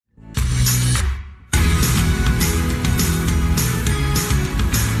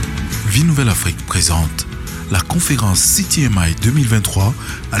Vie Nouvelle Afrique présente la conférence CTMI 2023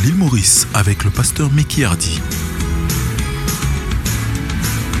 à l'île Maurice avec le pasteur Mickey Hardy.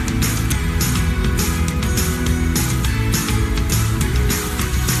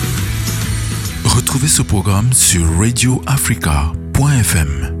 Retrouvez ce programme sur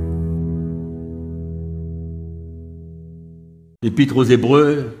radioafrica.fm. L'Épître aux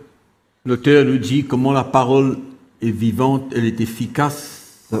Hébreux, l'auteur nous dit comment la parole est vivante, elle est efficace.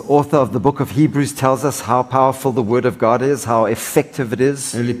 The author of the book of Hebrews tells us how powerful the word of God is, how effective it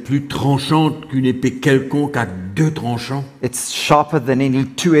is. Elle est plus tranchante qu'une épée quelconque à deux tranchants. It's sharper than any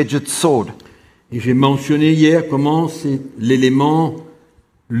two-edged sword. Et j'ai mentionné hier comment c'est l'élément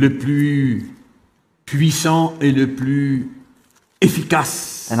le plus puissant et le plus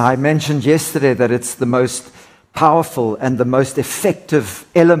efficace. And I mentioned yesterday that it's the most powerful and the most effective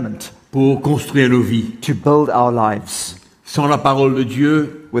element Pour construire nos vies. to build our lives. Sans la parole de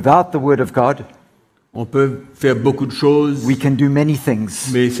Dieu, Without the word of God, on peut faire beaucoup de choses, we can do many things.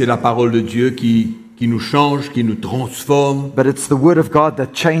 mais c'est la parole de Dieu qui nous change, qui nous transforme. But it's the word of God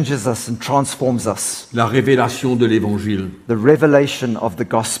that changes us and transforms us. La révélation de l'Évangile. The revelation of the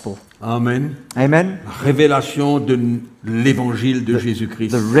gospel. Amen. Amen? La révélation de l'Évangile de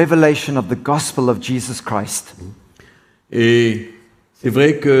Jésus-Christ. The revelation of the gospel of Jesus Christ. Et c'est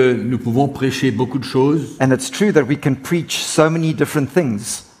vrai que nous pouvons prêcher beaucoup de choses, And it's true that we can preach so many different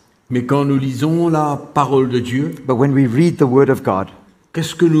things. mais quand nous lisons la parole de Dieu, But when we read the word of God,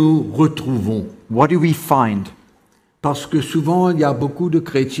 qu'est-ce que nous retrouvons? what do we find? Parce que souvent, il y a beaucoup de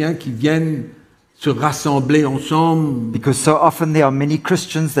chrétiens qui viennent se rassembler ensemble Because so often there are many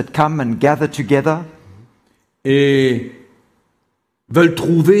Christians that come and gather together et veulent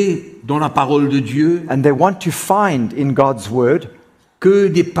trouver dans la parole de Dieu and they want to find in God's word que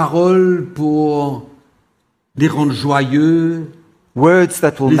des paroles pour les rendre joyeux, words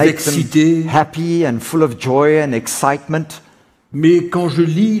that will les make exciter. them happy and full of joy and excitement. Mais quand je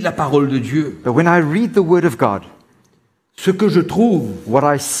lis la parole de Dieu, But when I read the word of God, ce que je trouve, what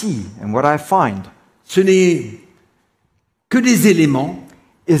I see and what I find ce n'est que des éléments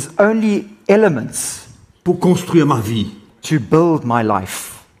is only elements pour construire ma vie, to build my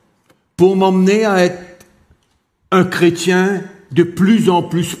life, pour m'emmener à être un chrétien de plus en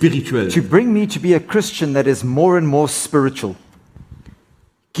plus spirituel, to bring me to be a Christian that is more and more spiritual,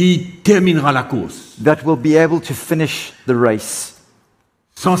 qui terminera la course that will be able to finish the race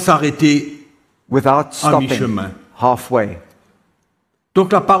sans s'arrêter without à stopping mi-chemin. halfway.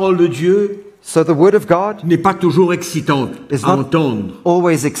 Donc la parole de Dieu So the word of God n'est pas toujours excitante It's à not- entendre,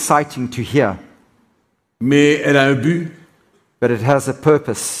 always exciting to hear, mais elle a un but, but it has a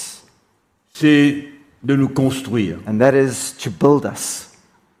purpose, c'est de nous construire. and that is to build us,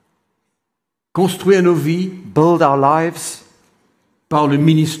 Construire nos vies build our lives par le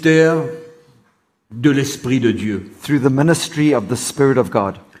ministère de l'Esprit de Dieu. through the ministry of the Spirit of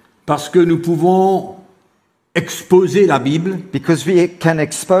God. Parce que nous pouvons exposer la Bible, Because we can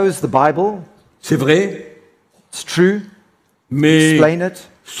expose the Bible, c'est vrai, it's true, mais explain it,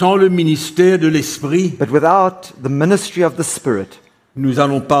 sans le ministère de l'Esprit, but without the ministry of the Spirit, nous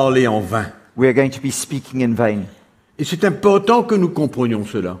allons parler en vain. we are going to be speaking in vain. Et c'est important que nous comprenions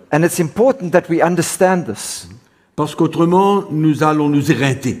cela, And it's important that we understand this, parce qu'autrement, nous allons nous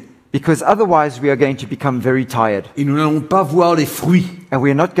éreinter. because otherwise we are going to become very tired, Et nous n'allons pas voir les fruits and we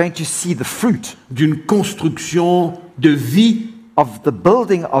are not going to see the fruit d'une construction de vie of the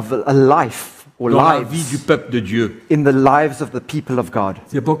building of a life or dans la vie du lives peuple de Dieu. in the lives of the people of God.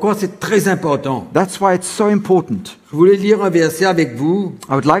 C'est pourquoi c'est très important. That's why it's so important. Je voulais lire un verset avec vous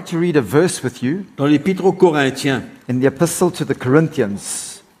I would like to read a verse with you dans l'Épître aux Corinthiens, in the Epistle to the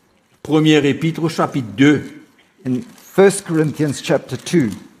Corinthians, première épître au chapitre 2. in 1 Corinthians chapter 2.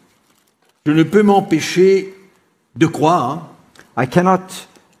 Je ne peux m'empêcher de croire I cannot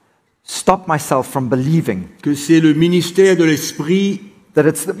stop myself from believing que c'est le ministère de l'Esprit that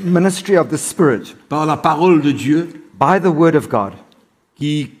it's the ministry of the Spirit par la parole de Dieu by the Word of God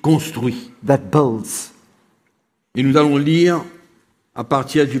qui construit. that builds. Et nous allons lire à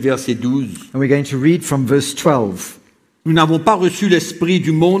partir du verset 12. And we're going to read from verse 12. Nous n'avons pas reçu l'Esprit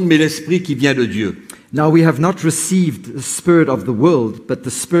du monde, mais l'Esprit qui vient de Dieu, Now we have not received the Spirit of the world, but the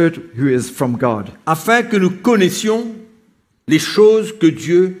Spirit who is from God, afin que nous connaissions les choses que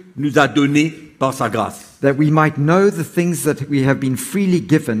Dieu nous a données par sa grâce. that we might know the things that we have been freely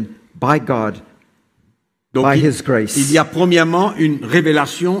given by God. Donc By il, His grace. il y a premièrement une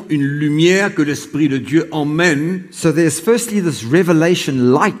révélation, une lumière que l'Esprit de Dieu emmène So there's firstly this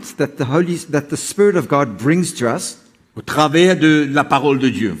revelation light that the Spirit of God brings to us au travers de la parole de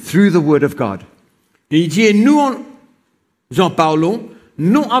Dieu. through the Word of God. Et il dit, et nous en parlons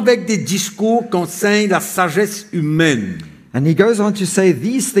non avec des discours qu'enseigne la sagesse humaine. And he goes on to say,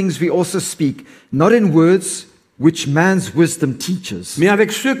 these things we also speak, not in words which man's wisdom teaches, Mais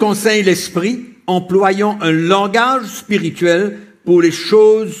avec ceux qu'enseigne l'Esprit, employant un langage spirituel pour les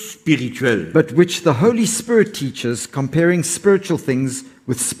choses spirituelles. but which the Holy Spirit teaches, comparing spiritual things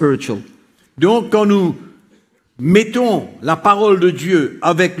with spiritual. Donc, quand nous mettons la parole de Dieu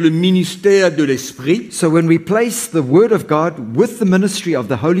avec le ministère de l'Esprit, So when we place the Word of God with the ministry of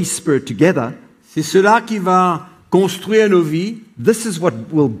the Holy Spirit together, c'est cela qui va construire nos vies, this is what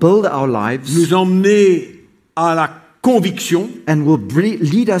will build our lives nous emmener à la conviction, and will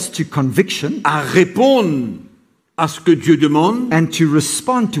lead us to conviction à répondre à ce que Dieu demande, and to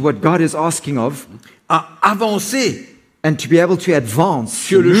respond to what God is asking of, à avancer and to be able to advance,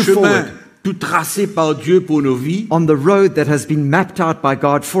 sur to le move chemin forward tout tracé par Dieu pour nos vies. on the road that has been mapped out by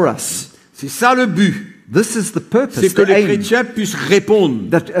God for us. C'est ça le but, This is the purpose, c'est que the les aim, chrétiens puissent répondre.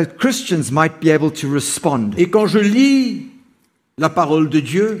 that Christians might be able to respond. Et quand je lis la parole de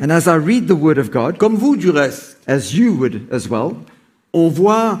Dieu, And as I read the Word of God, comme vous du reste, as you would as well, on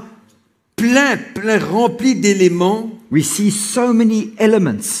voit plein rempli d'éléments we see so many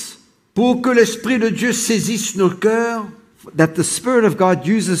elements pour que l'Esprit de Dieu saisisse nos cœurs, that the Spirit of God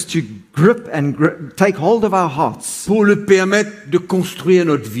uses to grip and take hold of our hearts, pour le permettre de construire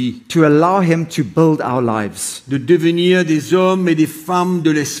notre vie, to allow Him to build our lives, de devenir des hommes et des femmes de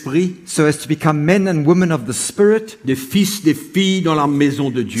l'Esprit, so as to become men and women of the Spirit, des fils, des filles dans la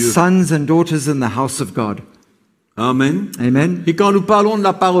maison de Dieu. sons and daughters in the house of God. Amen. Amen. Et quand nous parlons de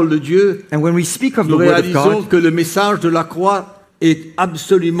la parole de Dieu, And when we speak of the nous Word of réalisons God, que le message de la croix est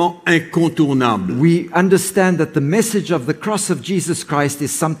absolument incontournable we understand that the message of the cross of Jesus Christ is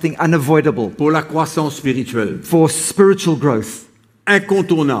something unavoidable pour la croissance spirituelle. for spiritual growth.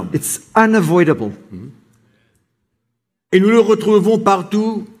 Incontournable. It's unavoidable. Et nous le retrouvons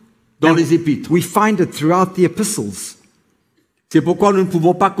partout dans les épîtres. We find it throughout the epistles. C'est pourquoi nous ne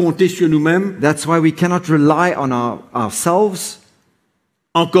pouvons pas compter sur nous-mêmes, That's why we cannot rely on ourselves,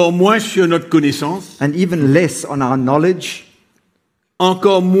 encore moins sur notre connaissance, and even less on our knowledge,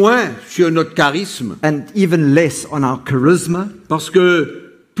 encore moins sur notre charisme, and even less on our charisma, parce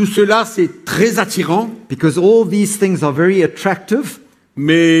que tout cela c'est très attirant, because all these things are very attractive,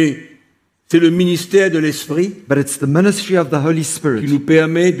 mais c'est le ministère de l'Esprit but it's the ministry of the Holy qui Spirit nous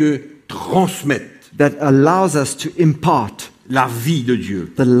permet de transmettre that allows us to impart la vie de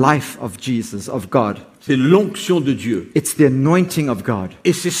Dieu. the life of Jesus, of God. C'est l'onction de Dieu. It's the anointing of God.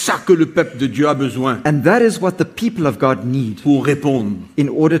 Et c'est ça que le peuple de Dieu a besoin And that is what the people of God need pour répondre. in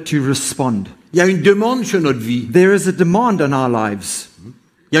order to respond. Il y a une demande sur notre vie. There is a demand on our lives.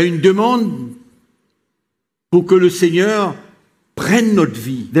 Il y a une demande pour que le Seigneur prenne notre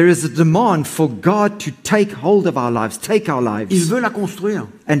vie. There is a demand for God to take hold of our lives, take our Il lives. veut la construire.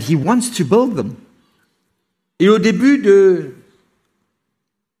 And He wants to build them. Et au début de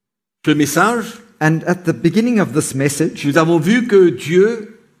ce message, And at the beginning of this message, nous avons vu que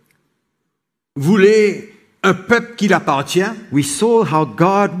Dieu voulait un peuple qui l'appartient we saw how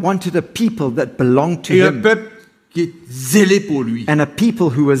God wanted a people that belonged to et un Him peuple qui est zélé pour lui. and a people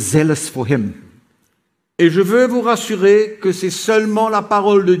who were zealous for Him. Et je veux vous rassurer que c'est seulement la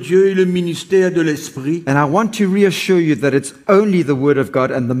parole de Dieu et le ministère de l'Esprit And I want to reassure you that it's only the Word of God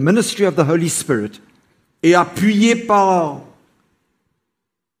and the ministry of the Holy Spirit, et appuyé par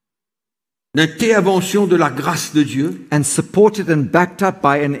l'intervention de la grâce de Dieu and supported and backed up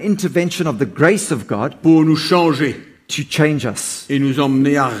by an intervention of the grace of God, pour nous changer to change us et nous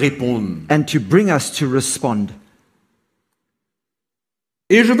emmener à répondre. and to bring us to respond.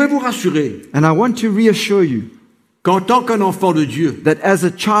 Et je veux vous rassurer And I want to reassure you qu'en tant qu'un enfant de Dieu, that as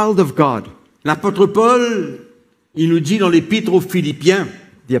a child of God, l'apôtre Paul, il nous dit dans l'épître aux Philippiens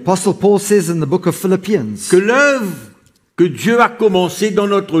the Apostle Paul says in the book of Philippians que l'œuvre que Dieu a commencée dans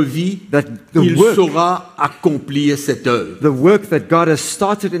notre vie, that il saura accomplir cette œuvre. the work that God has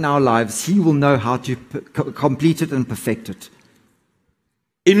started in our lives, He will know how to complete it and perfect it.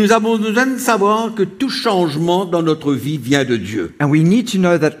 Et nous avons besoin de savoir que tout changement dans notre vie vient de Dieu. And we need to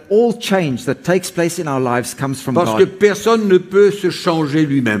know that all change that takes place in our lives comes from Parce que God, personne ne peut se changer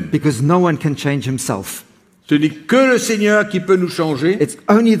lui-même. because no one can change himself. Ce n'est que le Seigneur qui peut nous changer. It's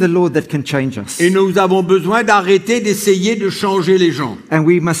only the Lord that can change us. Et nous avons besoin d'arrêter d'essayer de changer les gens. And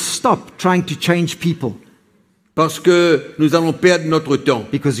we must stop trying to change people, Parce que nous allons perdre notre temps.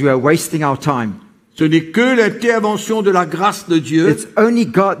 because we are wasting our time. Ce n'est que l'intervention de la grâce de Dieu It's only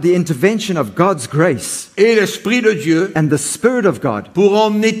God, the intervention of God's grace et l'Esprit de Dieu and the Spirit of God pour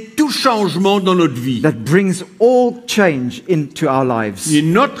emmener tout changement dans notre vie. that brings all change into our lives. Et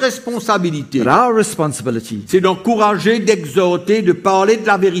notre responsabilité, But our responsibility c'est d'encourager, d'exhorter, de parler de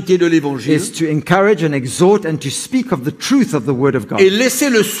la vérité de l'Évangile is to encourage and exhort and to speak of the truth of the Word of God et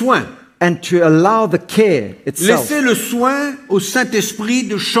laisser le soin, and to allow the care itself laisser le soin au Saint-Esprit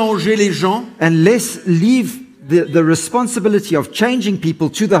de changer les gens, and leave the responsibility of changing people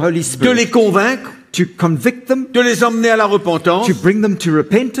to the Holy de Spirit, les convaincre, to convict them, de les emmener à la repentance, to bring them to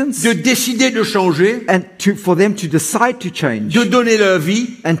repentance, de décider de changer, and for them to decide to change de donner leur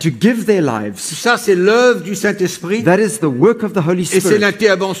vie. and to give their lives. Ça, c'est l'œuvre du Saint-Esprit That is the work of the Holy et c'est Spirit,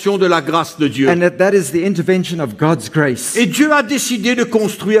 l'intervention de la grâce de Dieu. and that is the intervention of God's grace. Et Dieu a décidé de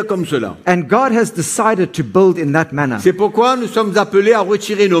construire comme cela. And God has decided to build in that manner. C'est pourquoi nous sommes appelés à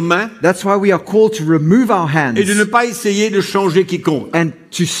retirer nos mains That's why we are called to remove our hands et de ne pas essayer de changer quiconque. and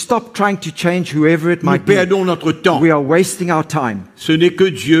to stop trying to change whoever it Nous might be. perdons notre temps. We are wasting our time. Ce n'est que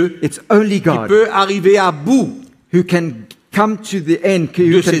Dieu It's only qui God peut arriver à bout. who can come to the end, De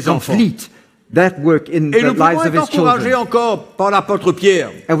who can ses enfants. complete that work in Et the nous lives pouvons of être His encouragés children. encore par l'apôtre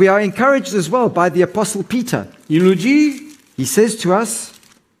Pierre. And we are encouraged as well by the Apostle Peter. Il nous dit, He says to us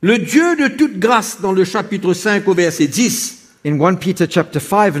le Dieu de toute grâce, dans le chapitre 5 au verset 10, in 1 Peter chapter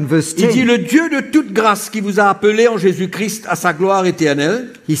 5 and verse il dit, 10, le Dieu de toute grâce qui vous a appelé en Jésus-Christ à sa gloire éternelle,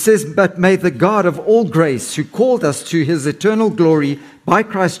 he says, "But may the God of all grace, who called us to His eternal glory by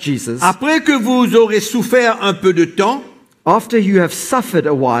Christ Jesus, après que vous aurez souffert un peu de temps, after you have suffered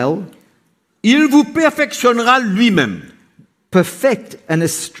a while, il vous perfectionnera lui-même. perfect and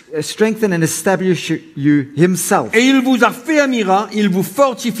strengthen and establish you Himself. Et il vous affermira, il vous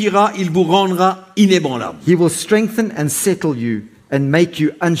fortifiera, il vous rendra inébranlable. He will strengthen and settle you and make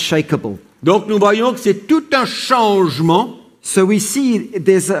you unshakable." Donc nous voyons que c'est tout un changement So we see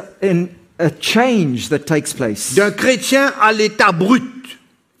there's a change that takes place d'un chrétien à l'état brut.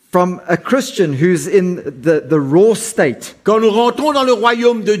 from a Christian who's in the raw state. Quand nous rentrons dans le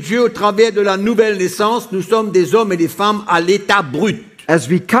royaume de Dieu au travers de la nouvelle naissance, nous sommes des hommes et des femmes à l'état brut. As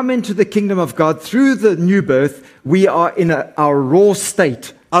we come into the kingdom of God through the new birth, we are in our raw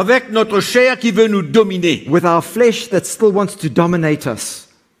state Avec notre chair qui veut nous dominer. with our flesh that still wants to dominate us.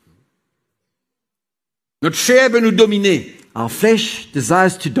 Notre chair veut nous dominer. Our flesh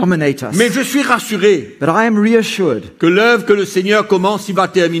desires to dominate us. Mais je suis rassuré But I am reassured que l'œuvre que le Seigneur commence, il va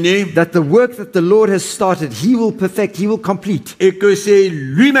terminer. that the work that the Lord has started, He will perfect, He will complete. Et que c'est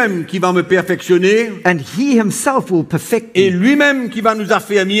lui-même qui va me perfectionner. And He Himself will perfect Et me. lui-même qui va nous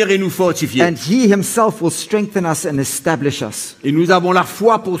affermir et nous fortifier. And He Himself will strengthen us and establish us. Et nous avons la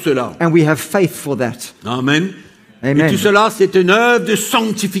foi pour cela. And we have faith for that. Amen. Amen. Et tout cela, c'est une œuvre de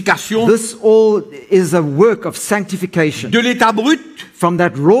sanctification This all is a work of sanctification de l'état brut from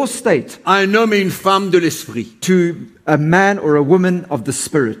that raw state à un homme et une femme de l'esprit. to a man or a woman of the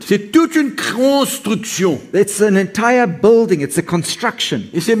Spirit. C'est toute une construction. It's an entire building, it's a construction.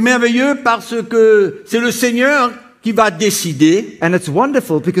 Et c'est merveilleux parce que c'est le Seigneur qui va décider And it's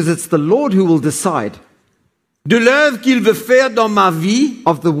wonderful because it's the Lord who will decide de l'œuvre qu'il veut faire dans ma vie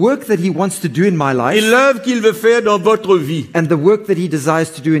of the work that He wants to do in my et life l'œuvre qu'il veut faire dans votre vie. and the work that He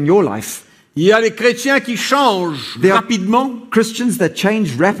desires to do in your life. Il y a des chrétiens qui changent There are- rapidement Christians that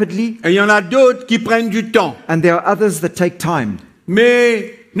change rapidly, et il y en a d'autres qui prennent du temps. and there are others that take time.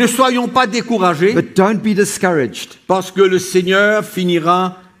 Mais ne soyons pas découragés But don't be discouraged parce que le Seigneur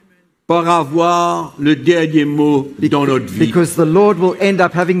finira par avoir le dernier mot dans notre vie. because the Lord will end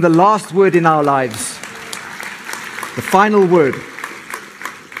up having the last word in our lives. The final word.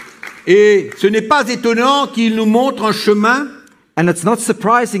 Et ce n'est pas étonnant qu'il nous montre un chemin And it's not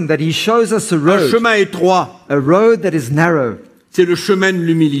surprising that He shows us a un road chemin étroit. that is narrow, C'est le chemin de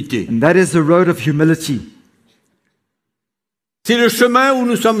l'humilité. and that is a road of humility. C'est le chemin où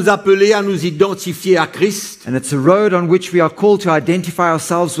nous sommes appelés à nous identifier à Christ. And it's a road on which we are called to identify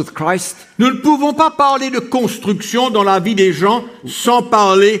ourselves with Christ. Nous ne pouvons pas parler de construction dans la vie des gens sans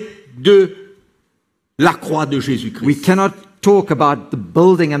parler de la croix de We Jésus-Christ. cannot talk about the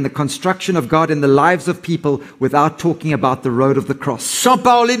building and the construction of God in the lives of people without talking about the road of the cross, Sans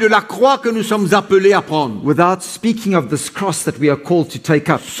parler de la croix que nous sommes appelés à prendre. without speaking of this cross that we are called to take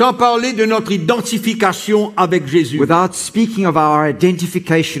up, Sans parler de notre identification avec Jésus. without speaking of our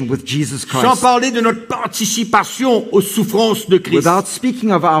identification with Jesus Sans Christ, parler de notre participation aux souffrances de Christ. without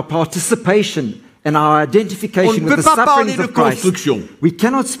speaking of our participation and our On identification ne with peut the pas parler sufferings de of Christ. construction. We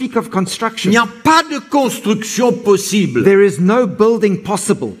cannot speak of Il construction. n'y a pas de construction possible. There is no building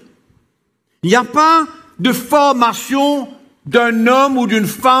possible. Il n'y a pas de formation d'un homme ou d'une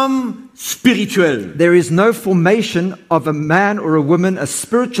femme spirituelle, There is no formation of a man or a woman, a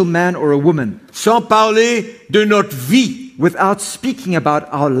spiritual man or a woman, sans parler de notre vie without speaking about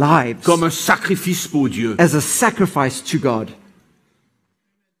our lives comme un sacrifice pour Dieu. as a sacrifice to God.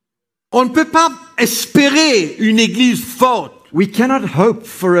 On ne peut pas espérer une église forte We cannot hope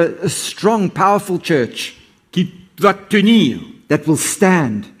for a strong, powerful church qui va tenir that will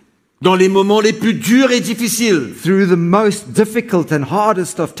stand dans les moments les plus durs et difficiles, through the most difficult and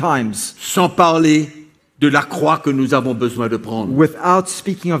hardest of times sans parler de la croix que nous avons besoin de prendre. without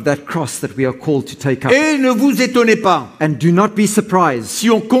speaking of that cross that we are called to take up. Et ne vous étonnez pas And do not be surprised si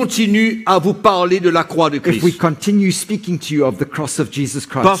on continue à vous parler de la croix de if we Christ. continue speaking to you of the cross of Jesus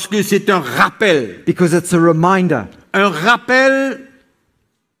Christ, Parce que c'est un rappel because it's a reminder.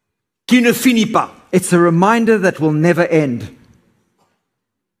 Qui ne finit pas. It's a reminder that will never end.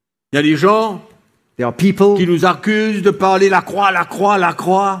 Il y a des gens There are people qui nous accusent de parler la croix, la croix, la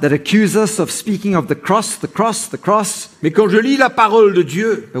croix. that accuse us of speaking of the cross, the cross, the cross. Mais quand je lis la parole de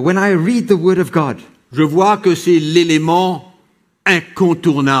Dieu, But when I read the Word of God, je vois que c'est l'élément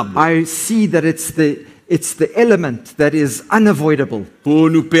incontournable I see that it's the element that is unavoidable pour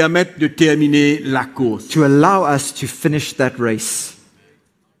nous permettre de terminer la course. to allow us to finish that race.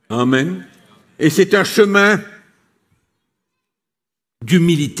 Amen. Et c'est un chemin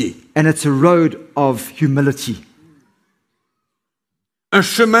d'humilité, And it's a road of humility, un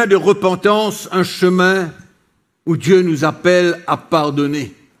chemin de repentance, un chemin où Dieu nous appelle à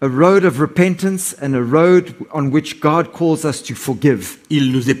pardonner. a road of repentance, and a road on which God calls us to forgive.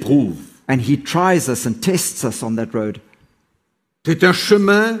 Il nous éprouve. And He tries us and tests us on that road. C'est un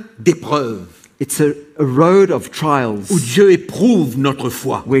chemin d'épreuve It's a road of trials où Dieu éprouve notre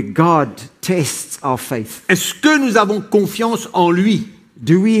foi. where God tests our faith. Est-ce que nous avons confiance en lui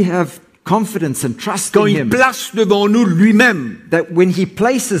Do we have confidence and trust quand in il Him place devant nous lui-même that when He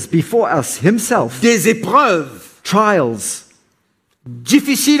places before us Himself des épreuves trials,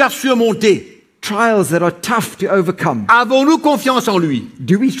 difficiles à surmonter? trials that are tough to overcome, Avons-nous confiance en lui?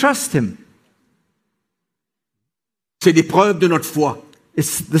 do we trust Him? C'est l'épreuve de notre foi.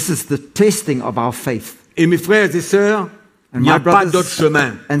 This is the testing of our faith. Et mes frères et sœurs, il And n'y a my pas d'autre brothers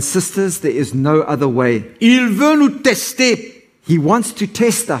chemin. and sisters, there is no other way. Il veut nous tester He wants to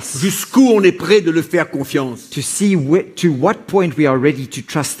test us jusqu'où on est prêt de le faire confiance. to see to what point we are ready to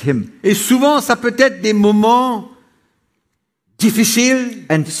trust Him. Et souvent, ça peut être des moments difficiles,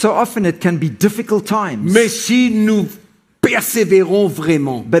 And so often it can be difficult times. mais si nous persévérons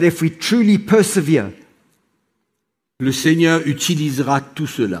vraiment, But if we truly persevere, le Seigneur utilisera tout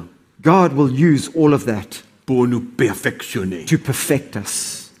cela God will use all of that pour nous perfectionner. to perfect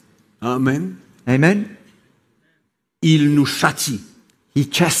us. Amen. Amen? Il nous châtie, He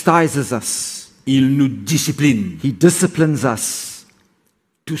chastises us. il nous discipline. He disciplines us.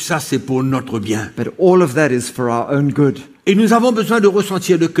 Tout ça, c'est pour notre bien. But all of that is for our own good. Et nous avons besoin de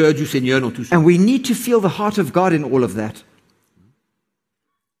ressentir le cœur du Seigneur dans tout ça. And we need to feel the heart of God in all of that.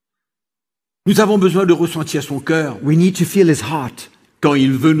 Nous avons besoin de ressentir son cœur We need to feel His heart quand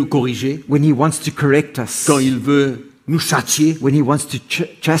il veut nous corriger, when He wants to correct us, quand il veut nous châtier, when He wants to en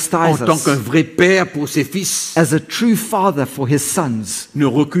chastise tant us. qu'un vrai père pour ses fils. As a true father for His sons, Ne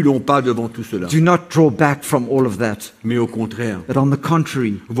reculons pas devant tout cela, do not draw back from all of that. mais au contraire, But on the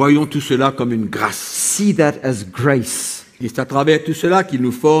contrary, voyons tout cela comme une grâce. see that as grace. Et c'est à travers tout cela qu'il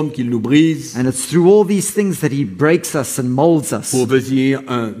nous forme, qu'il nous brise, And it's through all these things that He breaks us and molds us pour devenir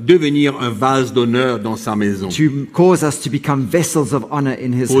un vase d'honneur dans sa maison. to cause us to become vessels of honor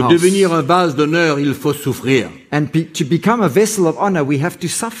in His Pour house. devenir un vase d'honneur, il faut souffrir. And to become a vessel of honor, we have to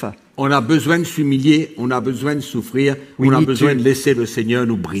suffer. On a besoin de s'humilier, on a besoin de souffrir, We on a need besoin to- de laisser le Seigneur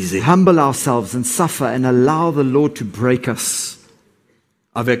nous briser. Humble ourselves and suffer and allow the Lord to break us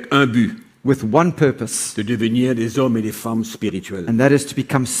Avec un but, with one purpose, de devenir des hommes et des femmes spirituels. and that is to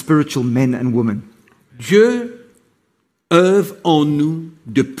become spiritual men and women. Dieu œuvre en nous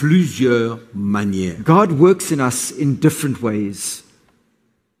de plusieurs manières. God works in us in different ways,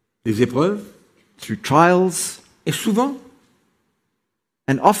 Les épreuves, through trials, et souvent,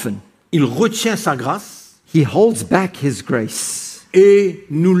 and often il retient sa grâce He holds back His grace et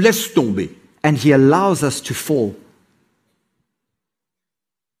nous laisse tomber. and He allows us to fall.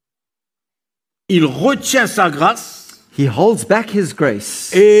 Il retient sa grâce He holds back His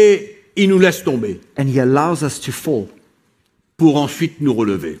grace et il nous laisse tomber and He allows us to fall, pour ensuite nous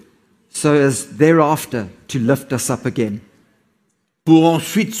relever. so as thereafter to lift us up again, Pour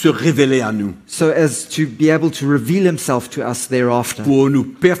ensuite se révéler à nous, so as to be able to reveal Himself to us thereafter, pour nous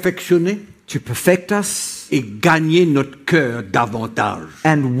perfectionner, to perfect us, et gagner notre cœur davantage.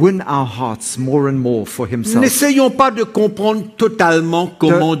 and win our hearts more and more for Himself. N'essayons pas de comprendre totalement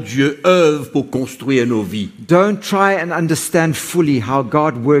comment Dieu œuvre pour construire nos vies. Don't try and understand fully how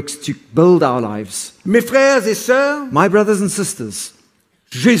God works to build our lives. Mes frères et sœurs, My brothers and sisters,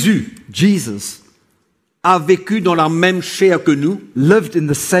 Jésus Jesus a vécu dans la même chair que nous lived in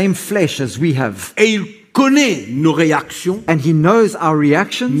the same flesh as we have, et il connaît nos réactions, and He knows our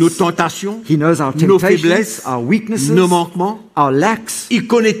reactions, nos tentations, He knows our nos temptations, faiblesses, our weaknesses, nos manquements. our lacks. Il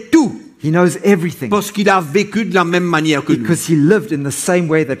connaît tout He knows everything parce qu'il a vécu de la même manière que nous. because He lived in the same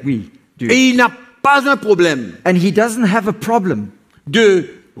way that we do. Et il n'a pas un problème And He doesn't have a problem de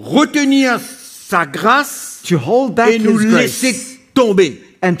retenir sa grâce to hold back et nous His laisser grace tomber.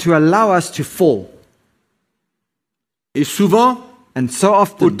 and to allow us to fall. Et souvent, And so au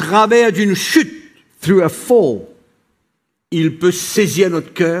often, travers d'une chute, through a fall, il peut saisir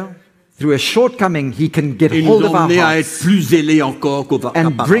notre cœur through a shortcoming, He can get et nous hold of our emmener à être hearts plus zélés encore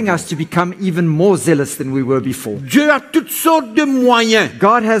and bring qu'auparavant. us to become even more zealous than we were before. Dieu a toutes sortes de moyens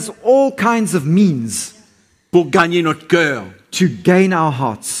God has all kinds of means pour gagner notre cœur, to gain our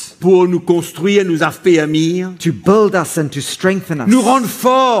hearts, pour nous construire, nous affermir, to build us and to strengthen nous us, rendre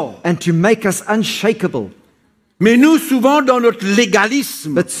forts. and to make us unshakable. Mais nous, souvent, dans notre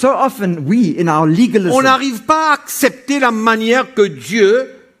légalisme, But so often we, in our on legalism, n'arrive pas à accepter la manière que Dieu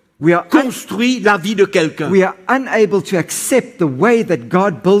we are construit la vie de quelqu'un. we are unable to accept the way that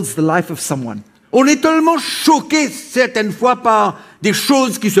God builds the life of someone. On est tellement choqué certaines fois par des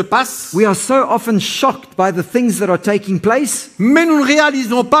choses qui se passent, We are so often shocked by the things that are taking place, mais nous ne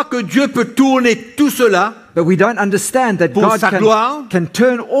réalisons pas que Dieu peut tourner tout cela but we don't understand that Pour God sa gloire. can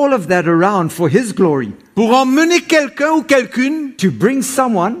turn all of that around for His glory, pour emmener quelqu'un ou quelqu'une to bring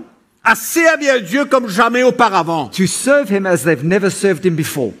someone à servir Dieu comme jamais auparavant. to serve Him as they've never served Him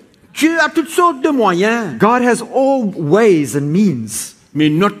before. Dieu a toutes sortes de moyens, God has all ways and means, mais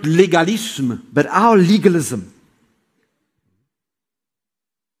notre légalisme but our legalism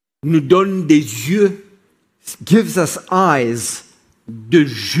nous donne des yeux gives us eyes de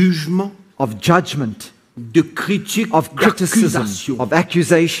jugement, of judgment, de critique, of criticism, d'accusation. of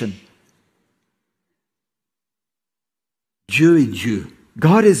accusation. Dieu est Dieu.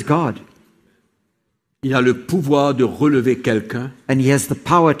 God is God, Il a le pouvoir de relever quelqu'un and He has the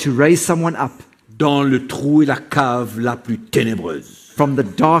power to raise someone up dans le trou et la cave la plus ténébreuse. from the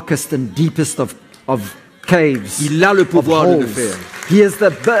darkest and deepest of caves, Il a le of pouvoir de le holes. faire. He has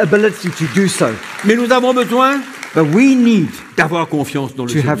the ability to do so. Mais nous avons besoin But we need d'avoir confiance dans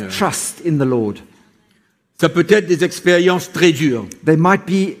le to have Seigneur. trust in the Lord. Ça peut être des expériences très dures. They might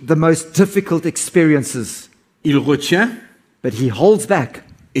be the most difficult experiences, Il retient but He holds back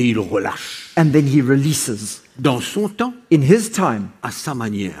et il relâche. and then He releases Dans son temps, in His time à sa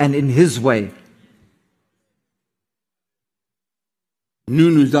manière. and in His way.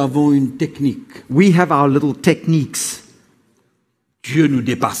 Nous avons une technique. We have our little techniques, Dieu nous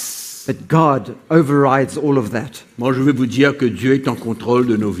dépasse. but God overrides all of that. Moi, je vais vous dire que Dieu est en contrôle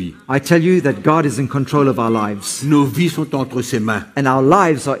de nos vies. I tell you that God is in control of our lives, Nos vies sont entre ses mains. and our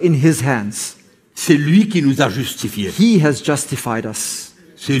lives are in His hands. C'est lui qui nous a justifiés. He has justified us,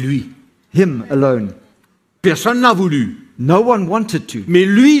 C'est lui. Him alone. Personne n'a voulu. No one wanted to, Mais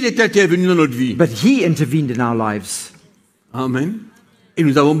lui, il est intervenu dans notre vie. but He intervened in our lives, Amen. Et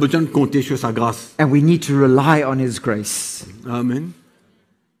nous avons besoin de compter sur sa grâce. and we need to rely on His grace. Amen.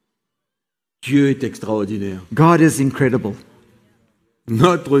 Dieu est extraordinaire. God is incredible.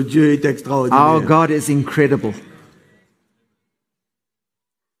 Notre Dieu est Our extraordinaire. God is incredible.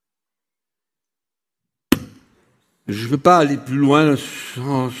 Je ne veux pas aller plus loin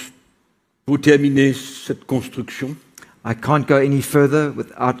pour terminer cette construction. I can't go any further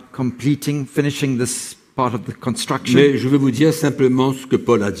without finishing this part of the construction. Mais je vais vous dire simplement ce que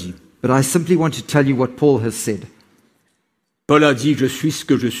Paul a dit. But I simply want to tell you what Paul has said. Paul a dit, je suis ce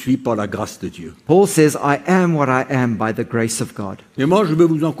que je suis par la grâce de Dieu. Paul says, I am what I am by the grace of God. Et moi, je veux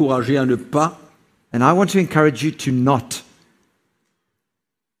vous encourager à ne pas And I want to encourage you to not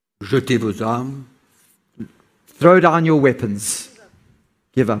jeter vos armes, throw down your weapons,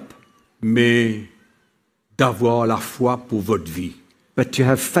 give up, mais d'avoir la foi pour votre vie but to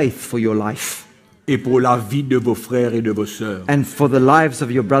have faith for your life et pour la vie de vos frères et de vos sœurs. and for the lives of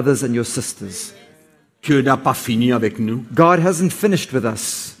your brothers and your sisters. Dieu n'a pas fini avec nous. God hasn't finished with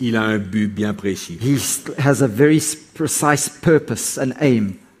us. Il a un but bien précis. He has a very precise purpose and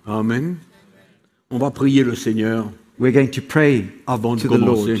aim. Amen. On va prier le Seigneur We're going to pray avant de to the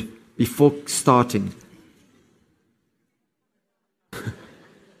Lord commencer. before starting.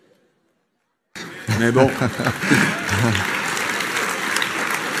 Mais bon.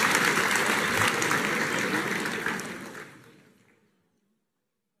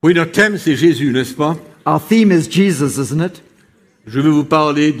 Oui, notre thème, c'est Jésus, n'est-ce pas? Our theme is Jesus, isn't it? Je veux vous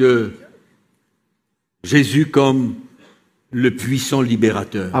parler de Jésus comme le puissant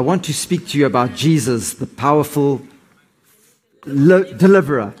libérateur. I want to speak to you about Jesus, the powerful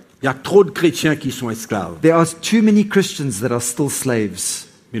deliverer. Il y a trop de chrétiens qui sont esclaves, There are too many Christians that are still slaves,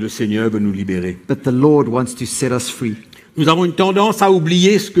 mais le Seigneur veut nous libérer. but the Lord wants to set us free. Nous avons une tendance à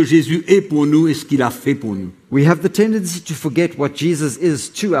oublier ce que Jésus est pour nous et ce qu'il a fait pour nous. We have the tendency to forget what Jesus is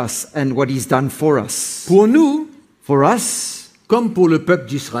to us and what he's done for us. Pour nous, For us, comme pour le peuple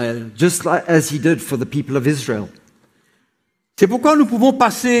d'Israël. just like as he did for the people of Israel. C'est pourquoi nous pouvons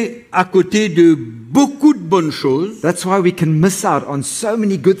passer à côté de beaucoup de bonnes choses That's why we can miss out on so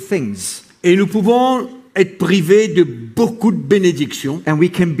many good things, et nous pouvons être privés de beaucoup de bénédictions and we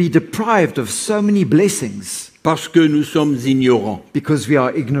can be deprived of so many blessings parce que nous sommes ignorants. because we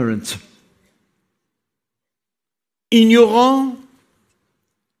are ignorant. Ignorants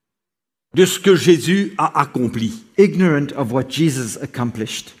de ce que Jésus a accompli. Ignorant of what Jesus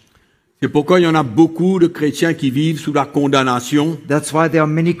accomplished. C'est pourquoi il y en a beaucoup de chrétiens qui vivent sous la condamnation, That's why there are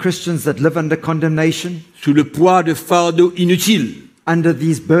many Christians that live under condemnation, sous le poids de fardeaux inutiles. under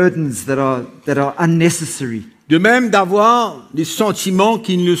these burdens that are unnecessary, De même d'avoir des sentiments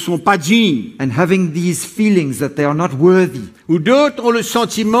qui ne sont pas dignes. and having these feelings that they are not worthy. Ou d'autres ont le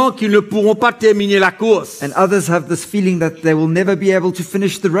sentiment qu'ils ne pourront pas terminer la course. And others have this feeling that they will never be able to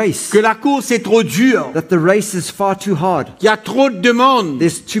finish the race, Que la course est trop dure. that the race is far too hard. Qu'il y a trop de demandes.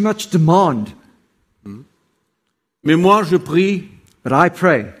 There's too much demand. Mais moi, je prie But I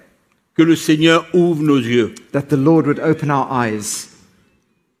pray que le Seigneur ouvre nos yeux. that the Lord would open our eyes,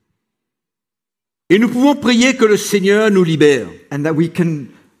 Et nous pouvons prier que le Seigneur nous libère and that we can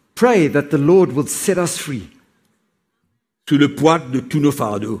pray that the Lord will set us free sous le poids de tous nos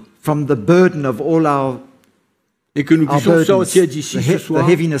fardeaux. from the burden of all our Et que nous puissions burdens, sortir d'ici ce the soir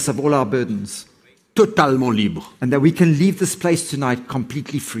heaviness of all our burdens, totalement libres. and that we can leave this place tonight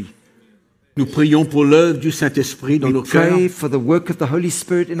completely free. Nous prions pour l'œuvre du Saint-Esprit dans We nos cœurs pray for the work of the Holy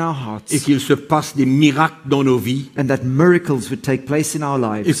Spirit in our hearts, et qu'il se passe des miracles dans nos vies and that miracles would take place in our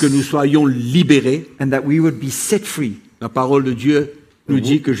et lives, que nous soyons libérés. and that we would be set free. La parole de Dieu nous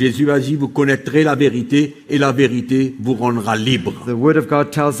dit que Jésus a dit, vous connaîtrez la vérité et la vérité vous rendra libre. The Word of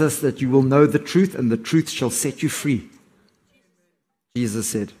God tells us that you will know the truth, and the truth shall set you free. Jesus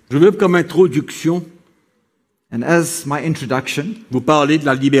said. Je veux comme introduction And as my introduction, vous parler de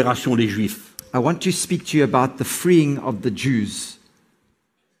la libération des Juifs. I want to speak to you about the freeing of the Jews.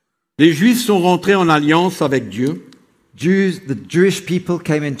 Les Juifs sont rentrés en alliance avec Dieu The Jewish people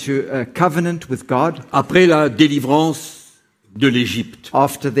came into a covenant with God après la délivrance de l'Égypte.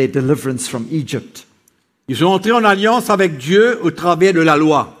 after their deliverance from Egypt. Ils sont entrés en alliance avec Dieu au travers de la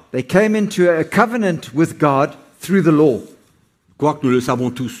loi. They came into a covenant with God through the law. Je crois que nous le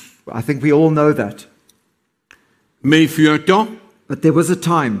savons tous. I think we all know that. Mais il fut un temps But there was a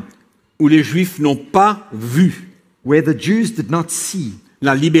time où les Juifs n'ont pas vu where the Jews did not see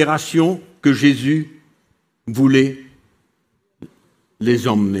la libération que Jésus voulait les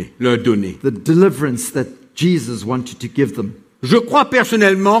emmener, leur donner. the deliverance that Jesus wanted to give them. Je crois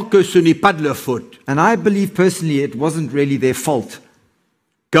personnellement que ce n'est pas de leur faute, And I believe personally it wasn't really their fault,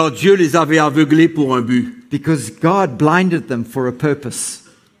 car Dieu les avait aveuglés pour un but. because God blinded them for a purpose.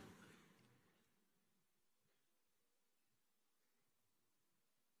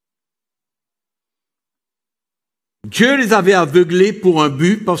 Dieu les avait aveuglés pour un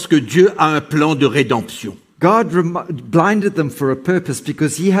but parce que Dieu a un plan de rédemption. God blinded them for a purpose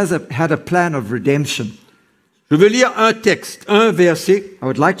because he had a plan of redemption. Je veux lire un texte, un verset I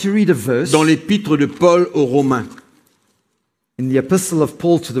would like to read a verse dans l'épître de Paul aux Romains. in the epistle of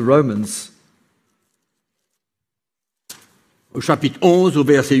Paul to the Romans, Au chapitre 11, au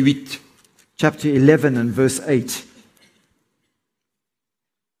verset 8. chapter 11 and verse 8.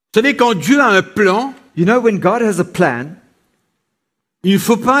 Vous savez, quand Dieu a un plan, You know, when God has a plan, il ne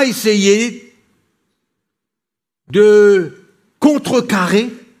faut pas essayer de contrecarrer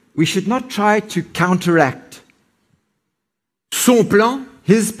we should not try to counteract son plan,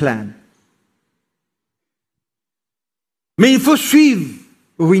 his plan. mais il faut suivre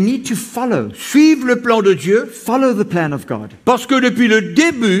We need to follow le plan de Dieu, the plan of God. parce que depuis le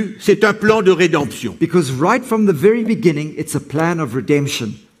début, c'est un plan de rédemption. Because right from the very beginning, it's a plan of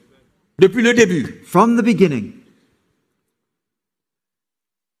redemption. Depuis le début. From the beginning.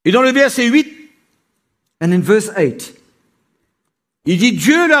 Et dans le verset 8, And in verse 8, il dit,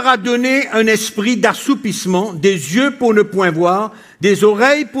 Dieu leur a donné un esprit d'assoupissement, des yeux pour ne point voir, des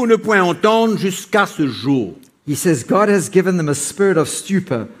oreilles pour ne point entendre jusqu'à ce jour. he says, God has given them a spirit of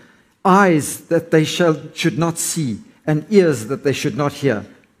stupor, eyes that they should not see, and ears that they should not hear,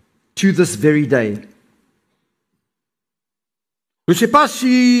 to this very day. Je ne sais pas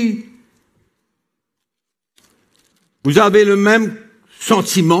si vous avez le même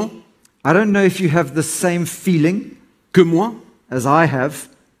sentiment I don't know if you have the same feeling que moi, as I have,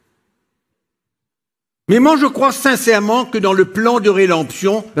 mais moi je crois sincèrement que dans le plan de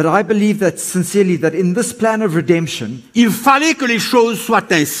rédemption, but I believe that sincerely that in this plan of redemption, il fallait que les choses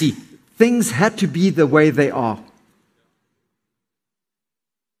soient ainsi. things had to be the way they are.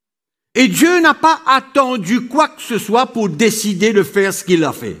 Et Dieu n'a pas attendu quoi que ce soit pour décider de faire ce qu'il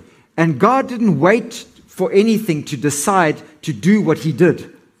a fait. And God didn't wait for anything to decide to do what he did.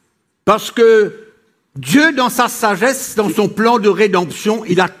 Parce que Dieu, dans sa sagesse, dans son plan de rédemption,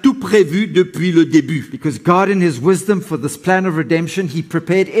 il a tout prévu depuis le début. Because God in his wisdom for this plan of redemption, he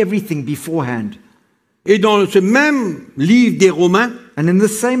prepared everything beforehand. Et dans ce même livre des Romains, And in the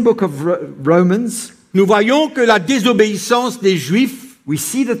same book of Romans, nous voyons que la désobéissance des Juifs we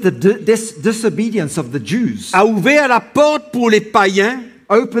see that the disobedience of the Jews a ouvert la porte pour les païens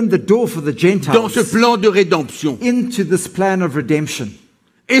opened the door for the dans ce Gentiles plan de rédemption. into this plan of redemption.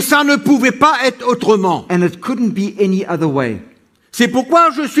 Et ça ne pouvait pas être autrement. And it couldn't be any other way. C'est pourquoi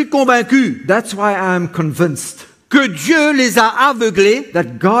je suis convaincu That's why I am convinced que Dieu les a aveuglés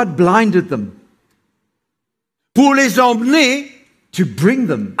that God blinded them pour les emmener to bring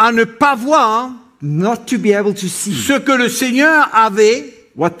them, à ne pas voir not to be able to see ce que le Seigneur avait,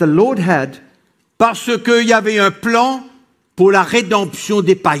 what the Lord had, parce qu'il y avait un plan pour la rédemption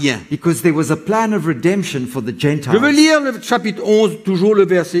des païens. because there was a plan of redemption for the Je veux Gentiles. lire le chapitre 11, toujours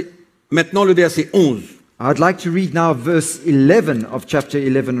maintenant le verset 11. I'd like to read now verse 11 of chapter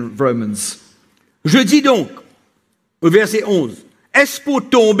 11 of Romans. Je dis donc, au verset 11, est-ce pour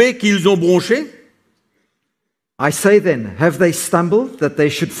tomber qu'ils ont bronché? I say then, have they stumbled that they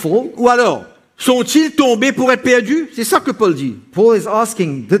should fall? Ou alors, sont-ils tombés pour être perdus? C'est ça que Paul dit. Paul is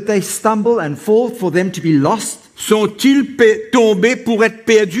asking, did they stumble and fall for them to be lost? Sont-ils tombés pour être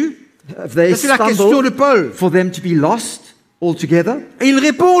perdus? Have they Ça, c'est la question de stumbled Paul. for them to be lost altogether? Et il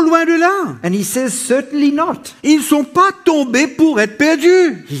répond loin de là. And he says, certainly not. Ils ne sont pas tombés pour être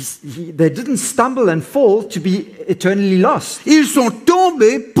perdus. They didn't stumble and fall to be eternally lost. Ils sont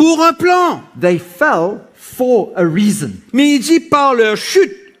tombés pour un plan. They fell for a reason. Mais il dit par leur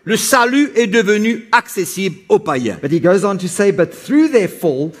chute, le salut est devenu accessible aux païens. But he goes on to say, but through their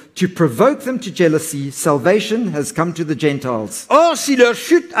fall, to provoke them to jealousy, salvation has come to the Gentiles. Or, si leur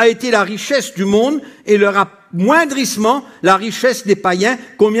chute a été la richesse du monde et leur amoindrissement la richesse des païens,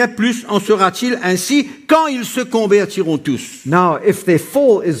 combien plus en sera-t-il ainsi quand ils se convertiront tous? Now, if their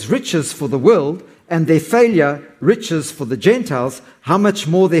fall is riches for the world, and their failure riches for the Gentiles, how much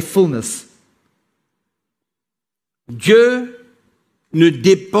more their fullness? Dieu ne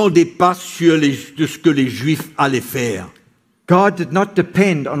dépendait pas de ce que les Juifs allaient faire. God did not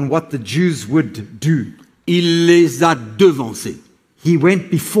depend on what the Jews would do. Il les a devancés. He went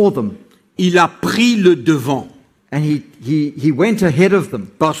before them, Il a pris le devant and he went ahead of them,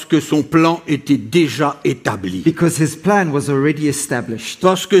 parce que son plan était déjà établi. because his plan was already established.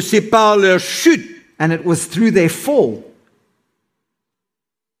 Parce que c'est par leur chute And it was through their fall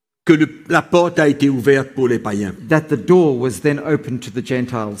que la porte a été ouverte pour les païens. that the door was then opened to the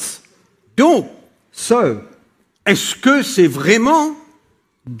Gentiles. Donc, So, est-ce que c'est vraiment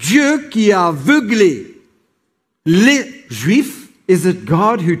Dieu qui a aveuglé les Juifs is it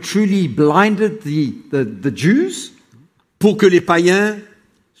God who truly blinded the Jews pour que les païens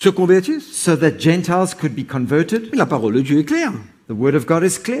se convertissent? so that Gentiles could be converted? La parole de Dieu est claire. The word of God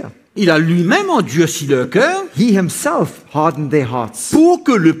is clear. Il a lui-même endurci leur cœur He himself hardened their hearts pour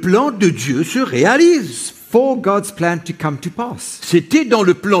que le plan de Dieu se réalise. for God's plan to come to pass. C'était dans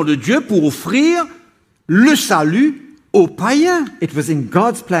le plan de Dieu pour offrir le salut aux païens It was in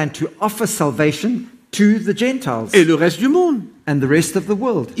God's plan to offer salvation to the Gentiles et le reste du monde. and the rest of the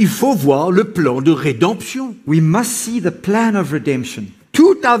world. Il faut voir le plan de rédemption. We must see the plan of redemption.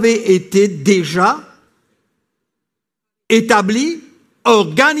 Tout avait été déjà établi,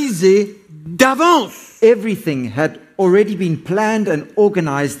 organisé d'avance. Everything had already been planned and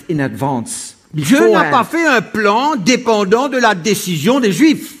organized in advance. Dieu n'a pas beforehand. fait un plan dépendant de la décision des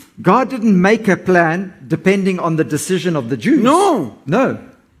Juifs. God didn't make a plan depending on the decision of the Jews. Non. No.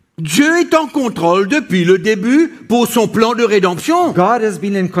 Dieu est en contrôle depuis le début pour son plan de rédemption. God has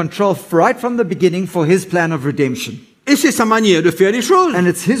been in control right from the beginning for his plan of redemption. Et c'est sa manière de faire les choses. And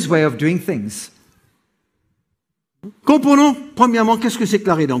it's his way of doing things. Comprenons, premièrement, qu'est-ce que c'est que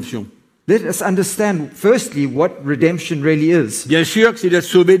la rédemption? Let us understand, firstly, what redemption really is. Bien sûr que c'est d'être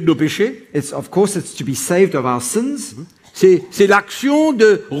sauvé de nos péchés. Of course, it's to be saved of our sins. C'est l'action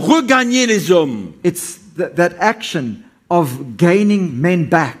de regagner les hommes. It's that action of gaining men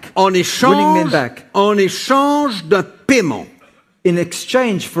back, winning men back, en échange d'un paiement. in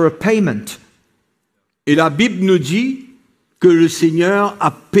exchange for a payment. Et la Bible nous dit que le Seigneur a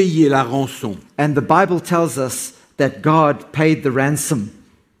payé la rançon And the Bible tells us that God paid the ransom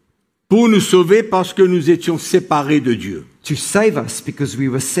pour nous sauver parce que nous étions séparés de Dieu. to save us because we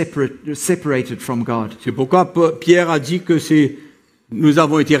were separated from God. C'est pourquoi Pierre a dit que nous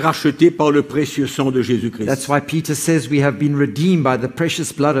avons été rachetés par le précieux sang de Jésus-Christ. That's why Peter says we have been redeemed by the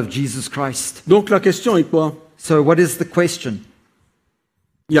precious blood of Jesus Christ. Donc la question est quoi? So what is the question?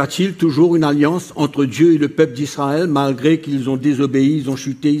 Y a-t-il toujours une alliance entre Dieu et le peuple d'Israël malgré qu'ils ont désobéi, ils ont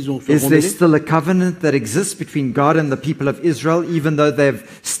chuté, ils ont se Is there rebellé? still a covenant that exists between God and the people of Israel even though they've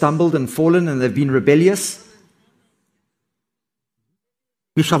stumbled and fallen and they've been rebellious?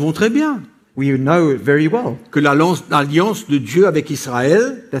 Nous savons très bien We know very well que l'alliance de Dieu avec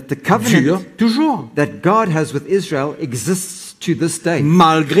Israël that the dure covenant toujours, that God has with Israel exists to this day.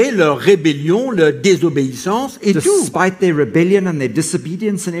 malgré leur rébellion, leur désobéissance et tout. Despite their rebellion and their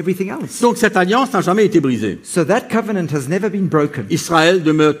disobedience and everything else. Donc cette alliance n'a jamais été brisée. So that covenant has never been broken. Israël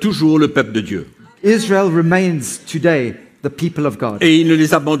demeure toujours le peuple de Dieu. Israel remains today the people of God. Et il ne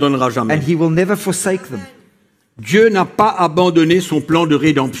les abandonnera jamais. And he will never forsake them. Dieu n'a pas abandonné son plan de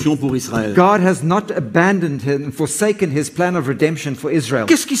rédemption pour Israël. God has not abandoned and forsaken his plan of redemption for Israel.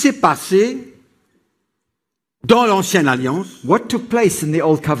 Qu'est-ce qui s'est passé dans l'ancienne alliance What took place in the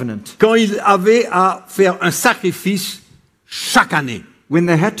old covenant quand ils avaient à faire un sacrifice chaque année? when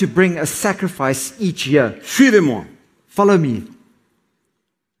they had to bring a sacrifice each year? Suivez-moi. Follow me.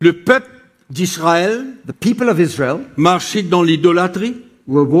 Le peuple d'Israël The people of Israel marchait dans l'idolâtrie,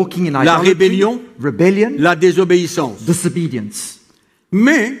 were walking in la idolatry, rébellion, rebellion, la désobéissance. disobedience.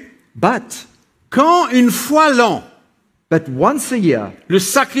 Mais But quand une fois l'an, once a year, le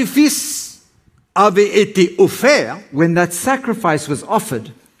sacrifice avait été offert when that sacrifice was offered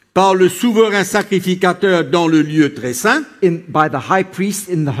par le souverain sacrificateur dans le lieu très saint, by the high priest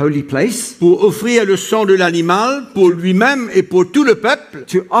in the holy place, pour offrir le sang de l'animal pour lui-même et pour tout le peuple,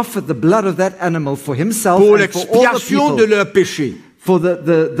 to offer the blood of that animal for himself pour and for all the l'expiation de people, leurs péchés. for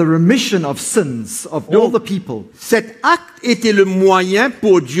the remission of sins of all the people. Cet acte était le moyen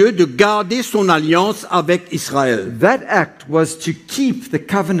pour Dieu de garder son alliance avec Israël. That act was to keep the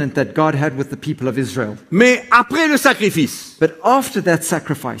covenant that God had with the people of Israel. Mais après le sacrifice, But after that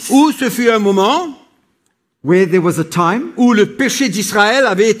sacrifice, où ce fut un moment where there was a time où le péché d'Israël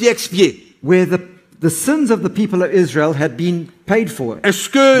avait été expié, where the sins of the people of Israel had been paid for. est-ce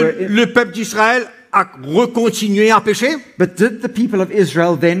que le peuple d'Israël a recontinué à pécher? But did the people of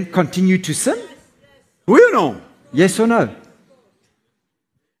Israel then continue to sin? Oui ou non? Yes or no?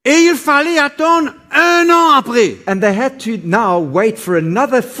 Et il fallait attendre un an après. And they had to now wait for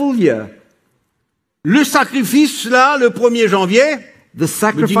another full year. Le sacrifice, là, le 1er janvier, The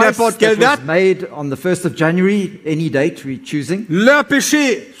sacrifice n'importe quelle that was date. made on the 1st of January, any date we're choosing, leurs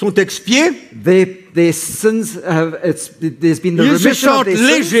péchés sont expiés, their sins have, there's been the ils se remission of sentent their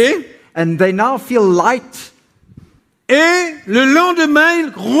sins, légers, and they now feel light, et le lendemain,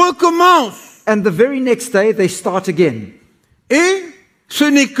 ils recommencent. and the very next day they start again. Et ce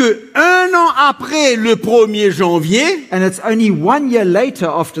n'est que un an après le 1er janvier And it's only 1 year later,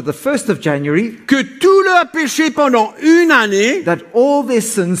 after the 1st of January, que tous leurs péchés pendant une année, that all their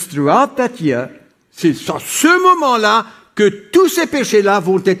sins throughout that year, c'est à ce moment-là que tous ces péchés-là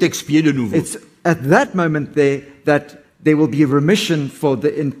vont être expiés de nouveau. it's at that moment there that there will be a remission for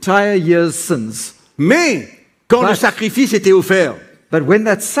the entire year's sins. Mais quand le But- sacrifice était offert, But when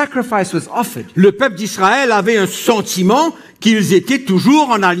that sacrifice was offered, le peuple d'Israël avait un sentiment qu'ils étaient toujours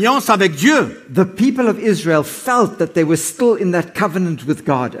en alliance avec Dieu. the people of Israel felt that they were still in that covenant with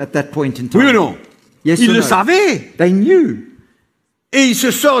God at that point in Oui ou time. non? Yes Ils or le no? savaient. They knew. Et ils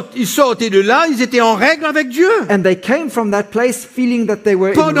sortaient de là, ils étaient en règle avec Dieu. And they came from that place feeling that they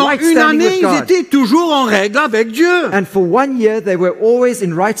were in Pendant right une standing année, with ils God. étaient toujours en règle avec Dieu. And for 1 year, they were always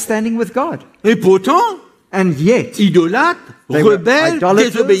in right standing with God. Et pourtant, And yet, idolâtres, they were rebelles,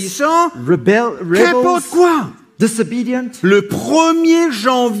 idolaters, désobéissants, rebels, qu'importe quoi. disobedient. Le 1er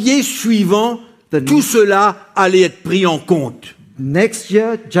janvier suivant, The- tout cela allait être pris en compte. Next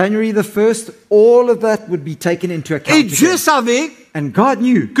year, January the 1st, all of that would be taken into account. Et Dieu again. savait And God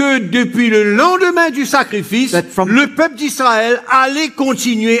knew que depuis le lendemain du sacrifice, That from- le peuple d'Israël allait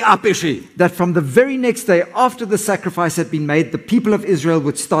continuer à pécher. that from the very next day after the sacrifice had been made, the people of Israel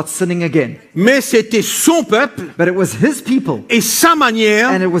would start sinning again. Mais c'était son peuple But it was his people, et sa manière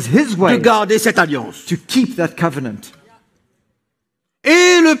and it was his de way garder cette alliance. to keep that covenant.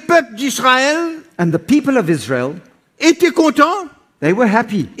 Et le peuple d'Israël And the people of Israel, était content. they were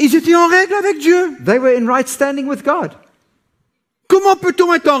happy. Ils étaient en règle avec Dieu. They were in right standing with God. Comment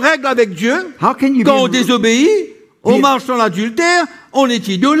peut-on être en règle avec Dieu How can you quand on be, désobéit, on marche dans l'adultère, on est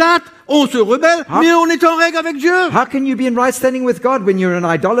idolâtre, on se rebelle, mais on est en règle avec Dieu? how can you be in right standing with God when you're an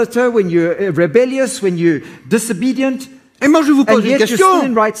idolater, when you're rebellious, when you're disobedient, Et moi, je vous and pose une yet you're still in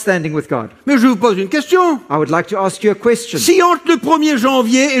question. right standing with God? Mais je vous pose une question. I would like to ask you a question. Si entre le 1er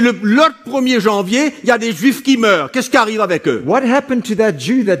janvier et l'autre 1er janvier, il y a des Juifs qui meurent, qu'est-ce qui arrive avec eux? What happened to that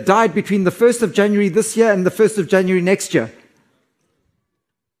Jew that died between the 1st of January this year and the 1st of January next year?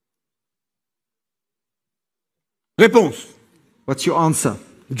 Réponse. What's your answer?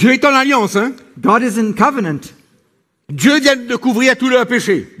 Dieu est en alliance, hein? God is in covenant. Dieu vient de couvrir tous leurs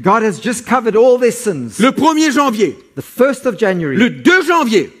péchés. God has just covered all their sins. Le 1er janvier, The 1st of January, le 2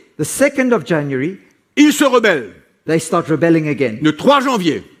 janvier, the 2nd of January, ils se rebellent. they start rebelling again. Le 3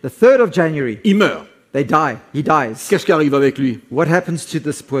 janvier, The 3rd of January, il meurt. they die. He dies. Qu'est-ce qui arrive avec lui? What happens to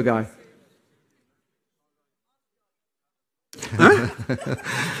this poor guy?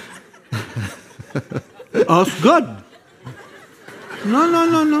 Ask God. Non, non,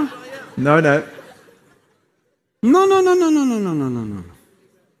 non, non. No, no. Non, non, non, non, non, non, non, non, non, non.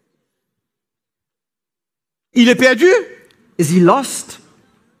 Il est perdu? Is he lost?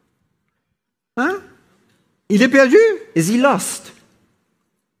 Hein? Il est perdu? Is he lost?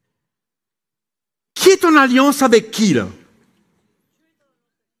 Qui est en alliance avec qui, là?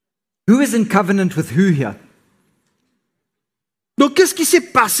 Who is in covenant with who here? Donc, qu'est-ce qui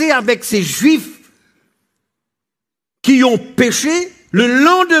s'est passé avec ces Juifs qui ont péché le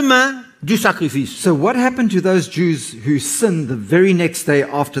lendemain du sacrifice? So what happened to those Jews who sinned the very next day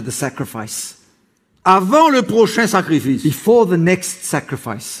after the sacrifice? Avant le prochain sacrifice, Before the next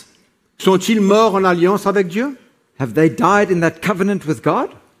sacrifice? sont-ils morts en alliance avec Dieu? Have they died in that covenant with God?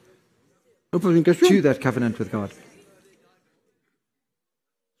 Je vous pose une question. To that covenant with God.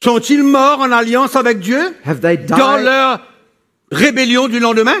 Sont-ils morts en alliance avec Dieu Have they dans died leur rébellion du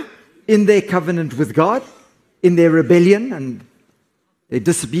lendemain? in their covenant with God? In their rebellion and their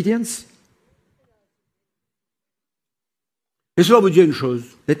disobedience? Et je vais vous dire une chose.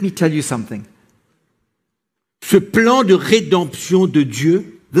 Let me tell you something. Ce plan de rédemption de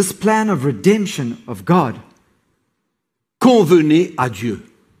Dieu This plan of redemption of God convenait à Dieu.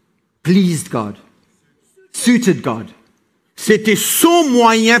 pleased God, suited God. C'était son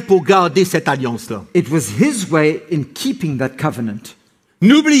moyen pour garder cette alliance-là. It was His way in keeping that covenant.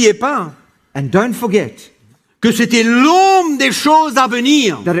 N'oubliez pas And don't forget que c'était l'ombre des choses à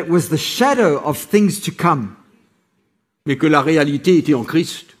venir, that it was the shadow of things to come, mais que la réalité était en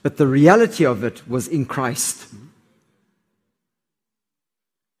Christ. but the reality of it was in Christ.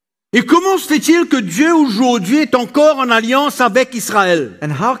 Et comment se fait-il que Dieu aujourd'hui est encore en alliance avec Israël? And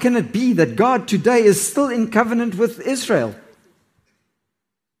how can it be that God today is still in covenant with Israel?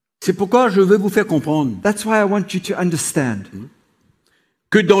 C'est pourquoi je veux vous faire comprendre That's why I want you to understand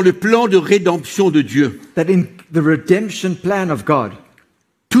que dans le plan de rédemption de Dieu, that in the redemption plan of God,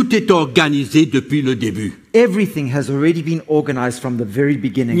 tout est organisé depuis le début. everything has already been organized from the very Il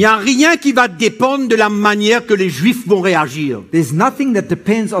beginning. n'y a rien qui va dépendre de la manière que les Juifs vont réagir. There's nothing that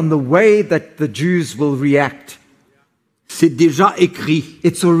depends on the way that the Jews will react. C'est déjà écrit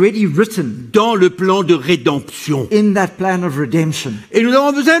It's already written dans le plan de rédemption. in that plan of redemption. Et nous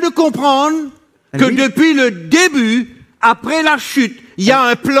avons besoin de comprendre que oui. depuis le début, après la chute, il y a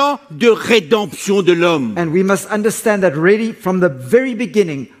un plan de rédemption de l'homme. And we must understand that already from the very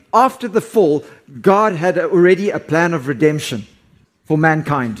beginning, after the fall, God had already a plan of redemption for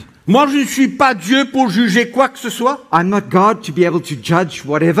mankind. Moi, je ne suis pas Dieu pour juger quoi que ce soit, I'm not God to be able to judge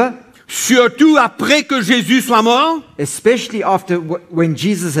whatever, surtout après que Jésus soit mort. especially after when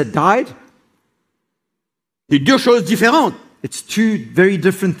Jesus had died. C'est deux choses différentes. It's two very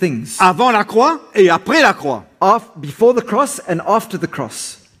different things. Avant la croix et après la croix. Before the cross and after the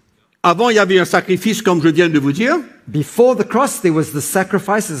cross. Avant, il y avait un sacrifice, comme je viens de vous dire. Before the cross, there was the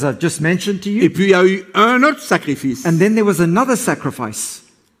sacrifice, as I've just mentioned to Et you. puis, il y a eu un autre sacrifice, And then there was another sacrifice,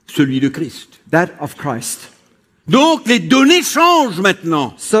 celui de Christ. that of Christ. Donc, les données changent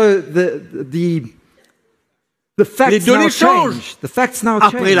maintenant. So the Les facts données now changent change. The facts now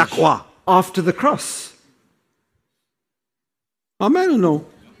après la change croix. after the cross. Amen ou non?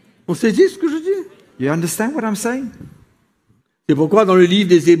 On saisit ce que je dis? You understand what I'm saying? C'est pourquoi dans le livre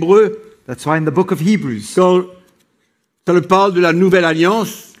des Hébreux, That's why in the book of Hebrews, quand ça le parle de la nouvelle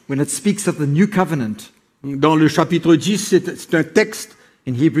alliance, when it speaks of the new covenant, dans le chapitre 10, c'est un texte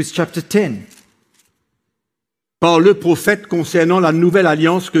in Hebrews chapter 10, par le prophète concernant la nouvelle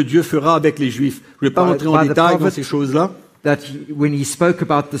alliance que Dieu fera avec les Juifs. Je ne vais pas By- rentrer en by the détail dans prophet. ces choses-là, that when he spoke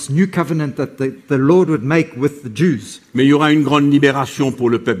about this new covenant that the Lord would make with the Jews. mais il y aura une grande libération pour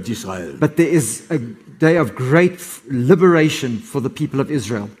le peuple d'Israël. But there is day of great liberation for the people of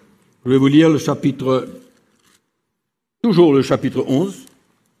Israel. Je vais vous lire toujours le chapitre 11,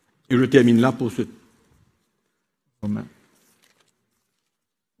 et je termine là pour ce... I'm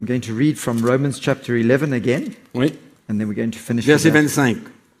going to read from Romans chapter 11 again, Oui, and then we're going to finish verset with that. 25.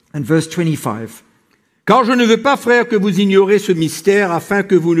 And verse 25. Car je ne veux pas, frères, que vous ignorez ce mystère, afin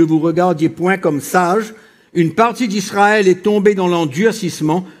que vous ne vous regardiez point comme sages. Une partie d'Israël est tombée dans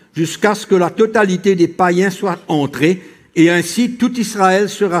l'endurcissement jusqu'à ce que la totalité des païens soit entrée, et ainsi tout Israël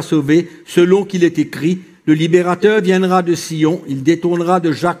sera sauvé, selon qu'il est écrit, le libérateur viendra de Sion, il détournera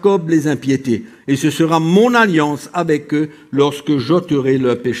de Jacob les impiétés, et ce sera mon alliance avec eux lorsque j'ôterai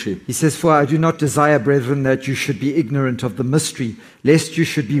leurs péchés. He says, For I do not desire, brethren, that you should be ignorant of the mystery, lest you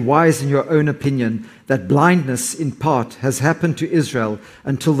should be wise in your own opinion, that blindness in part has happened to Israel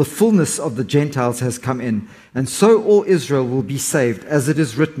until the fullness of the Gentiles has come in. And so all Israel will be saved, as it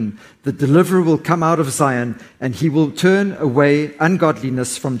is written, the deliverer will come out of Zion, and he will turn away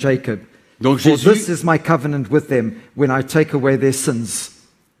ungodliness from Jacob. Donc For this Jésus, is my covenant with them when I take away their sins.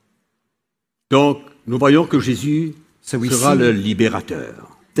 donc nous voyons que Jésus So we sera see- le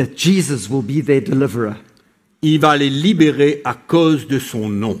libérateur. That Jesus will be their deliverer. Il va les libérer à cause de son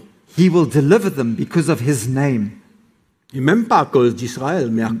nom. He will deliver them because of his name, Et même pas à cause d'Israël,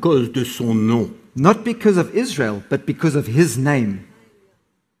 mais à cause de son nom. not because of Israel, but because of his name.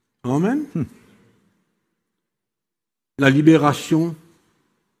 Amen. La libération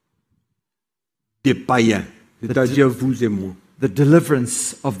des païens, c'est-à-dire vous et moi. The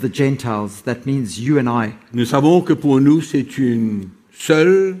deliverance of the Gentiles, that means you and I. Nous savons que pour nous, c'est une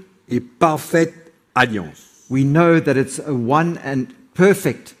seule et parfaite alliance. We know that it's a one and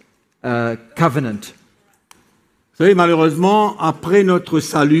perfect covenant. Vous savez, malheureusement, après notre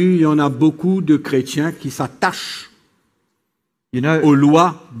salut, il y en a beaucoup de chrétiens qui s'attachent You know, aux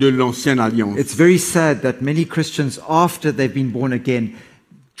lois de l'ancienne alliance. it's very sad that many Christians, after they've been born again,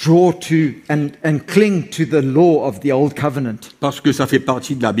 draw to and cling to the law of the old covenant Parce que ça fait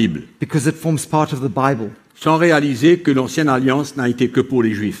partie de la Bible, because it forms part of the Bible, sans réaliser que l'ancienne alliance n'a été que pour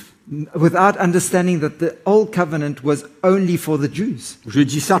les Juifs. without understanding that the old covenant was only for the Jews. Je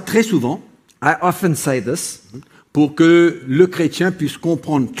dis ça très souvent I often say this pour que le chrétien puisse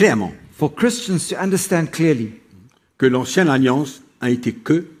comprendre clairement for Christians to understand clearly que l'ancienne alliance a été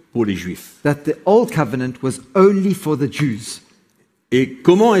que pour les Juifs. that the old covenant was only for the Jews. Et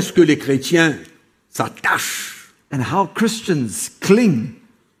comment est-ce que les chrétiens s'attachent And how Christians cling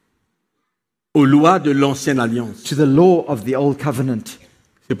aux lois de l'ancienne alliance? to the law of the old covenant.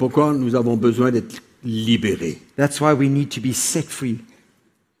 C'est pourquoi nous avons besoin d'être libérés. That's why we need to be set free.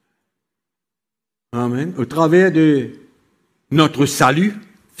 Amen. Au travers de notre salut,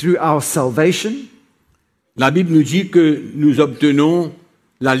 Through our salvation, la Bible nous dit que nous obtenons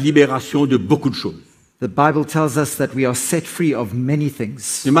la libération de beaucoup de choses. the Bible tells us that we are set free of many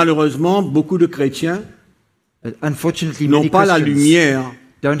things. Et malheureusement, beaucoup de chrétiens Unfortunately, n'ont many pas la Christians lumière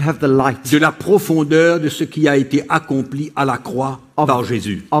don't have the light de la profondeur de ce qui a été accompli à la croix par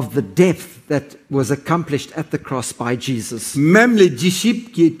Jésus. of the depth that was accomplished at the cross by Jesus. Même les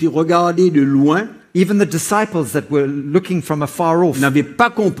disciples qui étaient regardés de loin Even the disciples that were looking from afar off n'avaient pas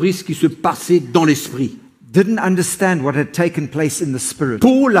compris ce qui se passait dans l'esprit. didn't understand what had taken place in the spirit.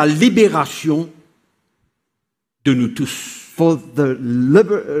 Pour la libération de nous tous. For the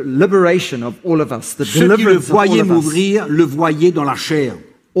liberation of all of us, the Ceux qui le deliverance of all voyaient of us. mourir, le voyaient dans la chair.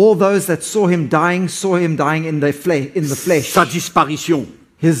 All those that saw him dying in the flesh. Sa disparition.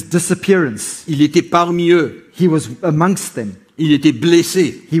 His disappearance. Il était parmi eux. He was amongst them. Il était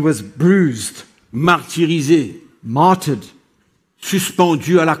blessé, He was bruised, martyrisé, martyred,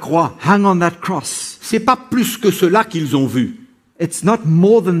 suspendu à la croix. hung on that cross. C'est pas plus que cela qu'ils ont vu. It's not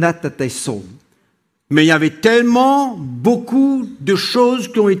more than that they saw. Mais il y avait tellement beaucoup de choses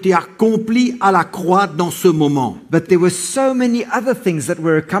qui ont été accomplies à la croix dans ce moment. But there were so many other things that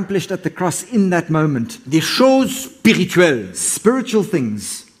were accomplished at the cross in that moment. Des choses spirituelles. Spiritual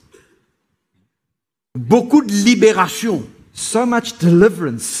things. Beaucoup de libération So much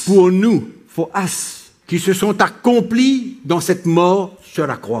deliverance pour nous for us qui se sont accomplies dans cette mort sur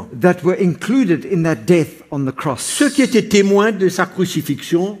la croix. that were included in that death on the cross. Ceux qui étaient témoins de sa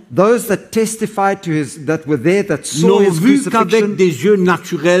crucifixion Those that testified to his, that were there, that saw n'ont his vu qu'avec crucifixion, des yeux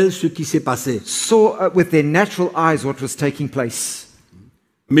naturels ce qui s'est passé. saw with their natural eyes what was taking place.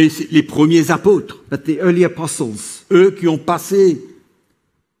 Mais les premiers apôtres, But the early apostles, eux qui ont passé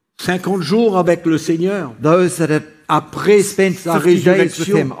 50 jours avec le Seigneur, those that had après spent sa 50 days with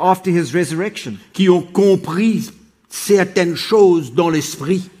résurrection, him after his resurrection, qui ont compris certaines choses dans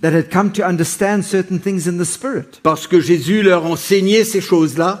l'esprit. that had come to understand certain things in the Spirit. Parce que Jésus leur enseignait ces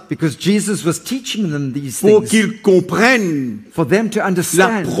choses-là Because Jesus was teaching them these pour things, qu'ils comprennent for them to la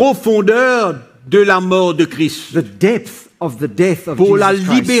understand profondeur de la mort de Christ, the depth of the death of pour la Jesus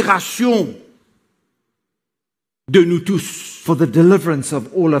Christ, libération de nous tous. for the deliverance of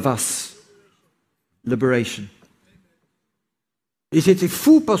all of us. Liberation. Et c'était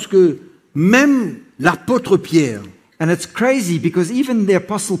fou parce que même l'apôtre Pierre And it's crazy because even the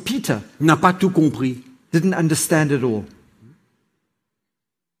Apostle Peter n'a pas tout compris. didn't understand it all.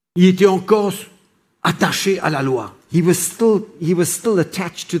 Il était encore attaché à la loi. He was still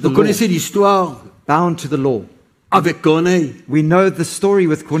attached to the Vous law, connaissez l'histoire bound to the law. avec Corneille, We know the story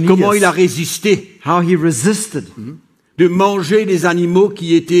with comment il a Cornelius, résisté how he resisted de manger des animaux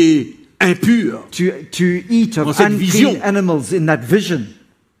qui étaient impurs. to eat Dans of cette unclean vision. animals in that vision.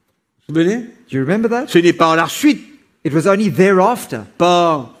 Vous vous souvenez? Do you remember that? Ce n'est pas à la suite, It was only thereafter,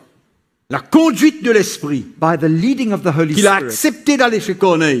 par la conduite de l'Esprit, by the leading of the Holy qu'il a Spirit, accepté d'aller chez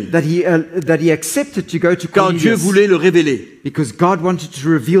Corneille, that he accepted to go to car Dieu Cornelius, voulait le révéler, because God wanted to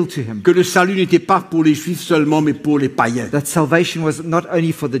reveal to him que le salut n'était pas pour les Juifs seulement, mais pour les païens. that salvation was not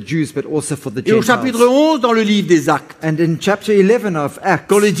only for the Jews but also for the Et au chapitre Gentiles. 11, dans le livre des Actes, And in chapter 11 of Acts,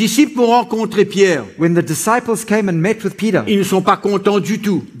 quand les disciples ont rencontré Pierre, when the disciples came and met with Peter, ils ne sont pas contents du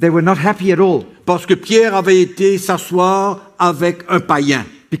tout, they were not happy at all parce que Pierre avait été s'asseoir avec un païen.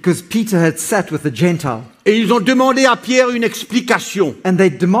 because Peter had sat with a Gentile. Et ils ont demandé à Pierre une explication. And they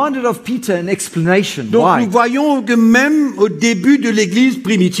demanded of Peter an explanation. Donc Why? nous voyons que même au début de l'Église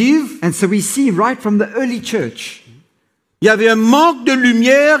primitive, And so we see right from the early church, il y avait un manque de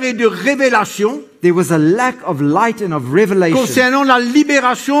lumière et de révélation there was a lack of light and of revelation concernant la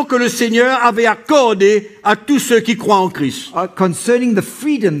libération que le Seigneur avait accordée à tous ceux qui croient en Christ. concerning the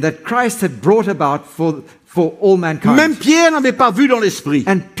freedom that Christ had brought about for all mankind. Même Pierre n'avait pas vu dans l'esprit.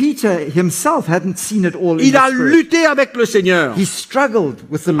 And Peter himself hadn't seen it all in Il the a spirit. lutté avec le Seigneur, He struggled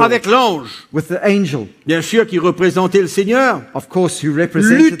with the Lord, avec l'ange, with the angel, bien sûr qui représentait le Seigneur, of course, who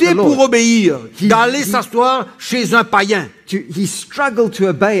represented lutter the pour Lord. obéir, d'aller s'asseoir chez un païen. He struggled to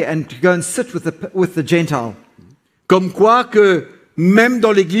obey and to go and sit with the Gentile. Comme quoi que même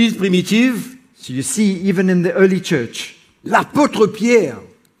dans l'Église primitive, So you see, even in the early church, l'apôtre Pierre,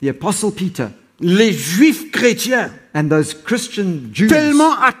 the Apostle Peter les Juifs chrétiens, and those Christian Jews,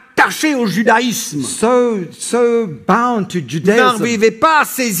 tellement attachés au judaïsme, so bound to Judaism, n'arrivaient pas à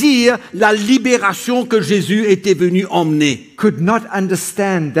saisir la libération que Jésus était venu emmener. could not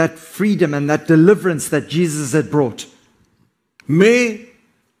understand that freedom and that deliverance that Jesus had brought. Mais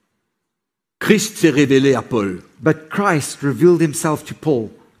Christ s'est révélé à Paul. But Christ revealed himself to Paul,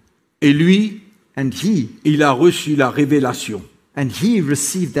 Et lui, and he il a reçu la révélation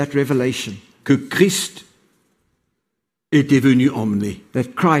received that revelation que Christ était venu emmener.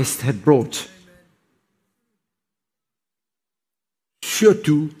 that Christ had brought.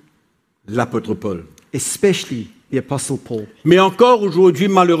 Surtout l'apôtre Paul. Especially the Apostle Paul. Mais encore aujourd'hui,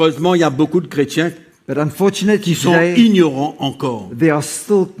 malheureusement, il y a beaucoup de chrétiens But unfortunately qui sont today, ignorants encore. there are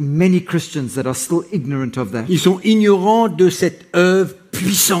still many Christians that are still ignorant of that. Ils sont ignorants de cette œuvre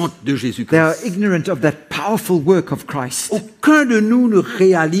puissante de They are Jésus-Christ. ignorant of that powerful work of Christ. Aucun de nous ne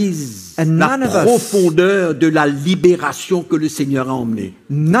réalise And la none of us- profondeur de la libération que le Seigneur a emmenée.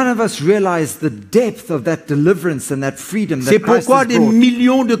 None of us realize the depth of that deliverance and that freedom C'est that Christ pourquoi has des brought.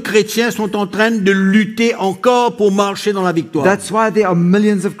 millions de chrétiens sont en train de lutter encore pour marcher dans la victoire. That's why there are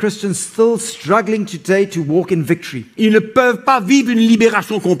millions of Christians still struggling today to walk in victory. Ils ne peuvent pas vivre une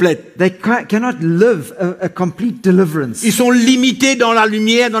libération complète. They cannot live a complete deliverance. Ils sont limités dans la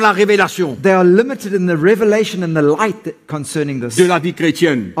lumière, dans la révélation They are limited in the revelation and the light concerning this de la vie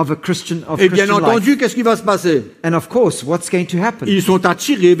chrétienne. of a Christian of Et bien Christian life. entendu, qu'est-ce qui va se passer? And of course, what's going to happen? Ils sont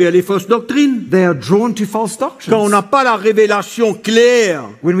attirés vers les fausses doctrines. They are drawn to false Quand on doctrines. n'a pas la révélation claire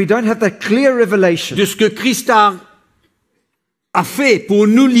When we don't have that clear revelation de ce que Christ a fait pour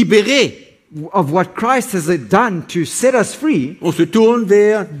nous libérer, of what Christ has done to set us free, on se tourne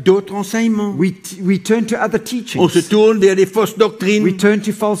vers d'autres enseignements. we turn to other On teachings. se tourne vers les fausses doctrines. We turn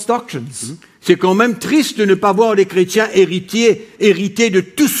to false doctrines. C'est quand même triste de ne pas voir les chrétiens hériter de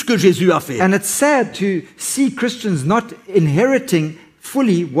tout ce que Jésus a fait. And it's sad to see Christians not inheriting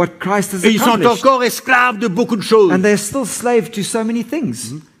fully what Christ has Et ils sont accomplished. encore esclaves de beaucoup de choses. And they're still slaves to so many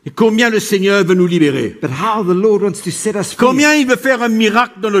things. Et combien le Seigneur veut nous libérer? But how the Lord wants to set us free. Combien il veut faire un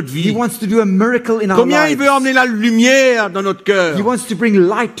miracle dans notre He vie? wants to do a miracle in our Combien il lives. veut emmener la lumière dans notre cœur? He wants to bring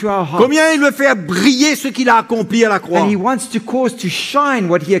light to our hearts. Combien il veut faire briller ce qu'il a accompli à la croix? And he wants to cause to shine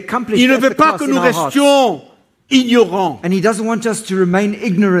what he accomplished Il ne at veut the pas cross que in nous our hearts. restions ignorants. And He doesn't want us to remain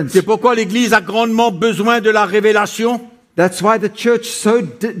ignorant. C'est pourquoi l'Église a grandement besoin de la révélation That's why the church so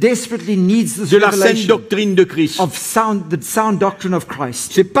desperately needs this de la saine revelation doctrine de Christ. the sound doctrine of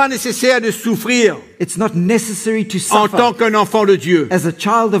Christ. C'est pas nécessaire de souffrir It's not necessary to en tant suffer qu'un enfant de Dieu as a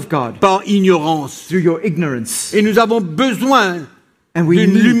child of God par ignorance. through your ignorance. Et nous avons besoin And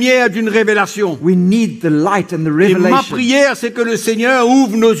d'une lumière, d'une révélation. we need the light and the Et ma revelation. prière, c'est que le Seigneur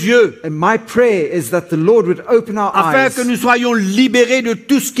ouvre nos yeux And my prayer is that the Lord would open our afin eyes que nous soyons libérés de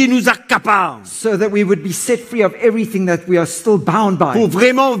tout ce qui nous accapare so that we would be set free of everything that we are still bound pour by,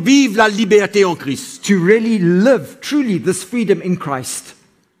 vraiment vivre la liberté en Christ. to really live truly this freedom in Christ.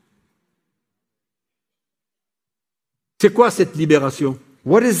 C'est quoi cette libération?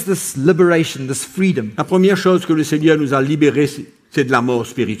 What is this liberation, this freedom? La première chose que le Seigneur nous a libérés, c'est de la mort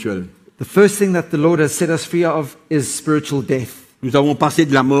spirituelle. The first thing that the Lord has set us free of is spiritual death. Nous avons passé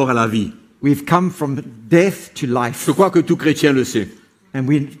de la mort à la vie. We've come from death to life. Je crois que tout chrétien le sait. And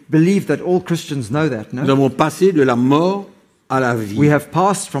we believe that all Christians know that, Nous no? avons passé de la mort à la vie. We have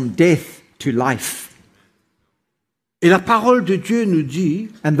passed from death to life. Et la parole de Dieu nous dit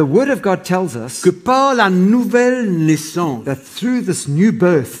And the Word of God tells us que par la nouvelle naissance, that through this new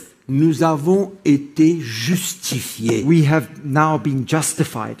birth, nous avons été justifiés. we have now been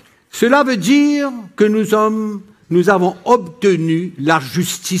justified. Cela veut dire que nous avons obtenu la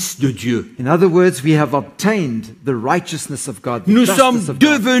justice de Dieu. In other words, we have obtained the righteousness of God. The Nous justice sommes of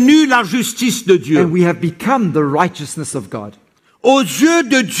God. devenus la justice de Dieu. And we have become the righteousness of God. Aux yeux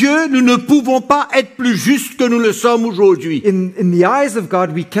de Dieu, nous ne pouvons pas être plus justes que nous le sommes aujourd'hui. In the eyes of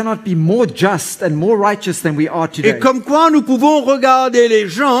God, we cannot be more just and more righteous than we are Et today. comme quoi nous pouvons regarder les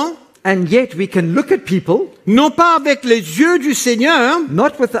gens, And yet we can look at people, non pas avec les yeux du Seigneur,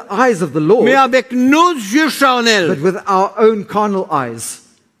 not with the eyes of the Lord, mais avec nos yeux charnels. but with our own carnal eyes.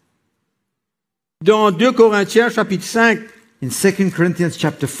 Dans 2 Corinthiens chapitre 5, In 2 Corinthians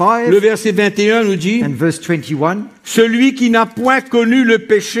chapter le 5 verset 21 nous dit and verse 21, « Celui qui n'a point connu le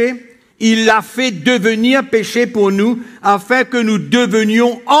péché, il l'a fait devenir péché pour nous, afin que nous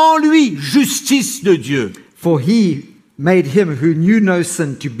devenions en lui justice de Dieu. for he made him who knew no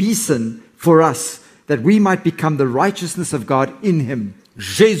sin to be sin for us, that we might become the righteousness of God in him. »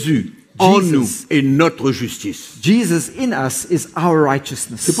 Jésus en Jesus. nous est notre justice. Jesus in us is our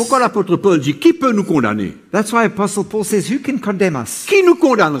righteousness. C'est pourquoi l'apôtre Paul dit « Qui peut nous condamner? That's why Apostle Paul says, who can condemn us? Qui nous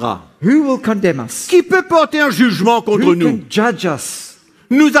condamnera? Who will condemn us? Qui peut porter un jugement contre Who nous? can judge us?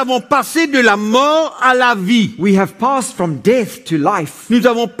 Nous avons passé de la mort à la vie. We have passed from death to life. Nous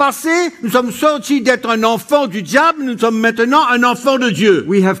sommes sortis d'être un enfant du diable, nous sommes maintenant un enfant de Dieu.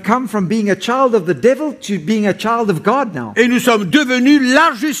 We have come from being a child of the devil to being a child of God now. Et nous sommes devenus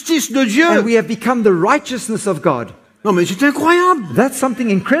la justice de Dieu. And we have become the righteousness of God. Non mais c'est incroyable. That's something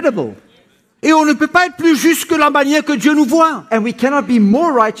incredible. Et on ne peut pas être plus juste que la manière que Dieu nous voit. And we cannot be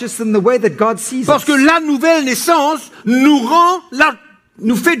more righteous than the way that God sees Parce us. que la nouvelle naissance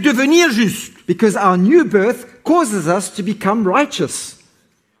nous fait devenir justes. Because our new birth causes us to become righteous.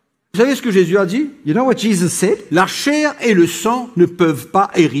 Vous savez ce que Jésus a dit? You know what Jesus said? La chair et le sang ne peuvent pas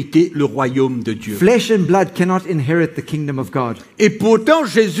hériter le royaume de Dieu. Flesh and blood cannot inherit the kingdom of God. Et pourtant,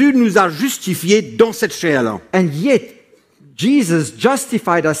 Jésus nous a justifiés dans cette chair-là. And yet, Jesus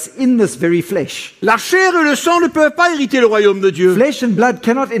justified us in this very flesh. La chair et le sang ne peuvent pas hériter le royaume de Dieu. Flesh and blood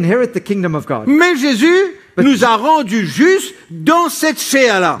cannot inherit the kingdom of God. Mais Jésus nous a rendus justes dans cette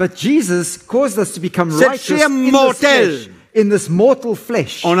chair-là. But Jesus caused us to become Cette righteous chair in this mortelle. flesh, in this mortal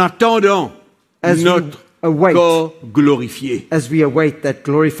flesh, En attendant As we notre await. corps glorifié. as we await that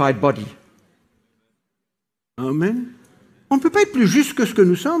glorified body. Amen. On ne peut pas être plus juste que ce que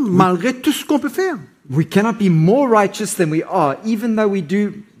nous sommes, malgré tout ce qu'on peut faire. We cannot be more righteous than we are, even though we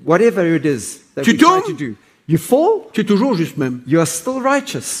do whatever it is that Tu we try tombes? to do. You fall, Tu es toujours juste même. you are still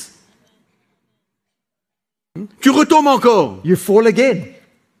righteous. Tu retombes encore. You fall again.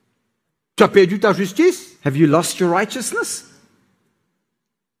 Tu as perdu ta justice. Have you lost your righteousness?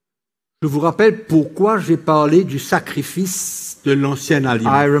 Je vous rappelle pourquoi j'ai parlé du sacrifice de l'ancien I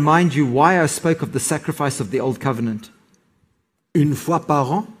alliance. remind you why I spoke of the sacrifice of the old covenant. Une fois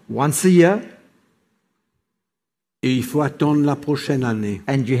par an, Once a year, et il faut attendre la prochaine année.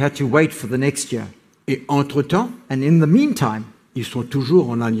 and you had to wait for the next year. Et entre-temps, And in the meantime, ils sont toujours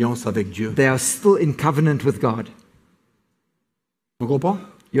en alliance avec Dieu. they are still in covenant with God. On comprend?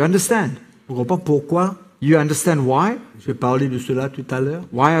 You understand? On comprend pourquoi You understand why? j'ai parlé de cela tout à l'heure?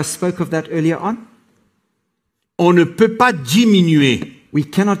 Why I spoke of that earlier on? On ne peut pas diminuer We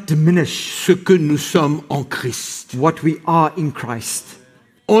cannot diminish ce que nous sommes en Christ. what we are in Christ.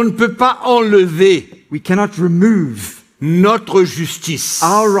 On ne peut pas enlever We cannot remove notre justice,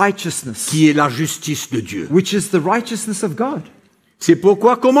 our righteousness, qui est la justice de Dieu. which is the righteousness of God. C'est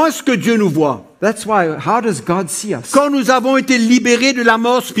pourquoi, comment est-ce que Dieu nous voit? That's why, how does God see us? Quand nous avons été libérés de la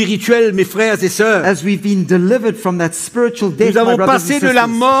mort spirituelle, mes frères et sœurs, As we've been delivered from that spiritual death, nous avons my brothers passé and de la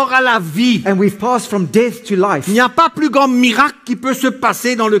sisters, mort à la vie. and we've passed from death to life. Il n'y a pas plus grand miracle qui peut se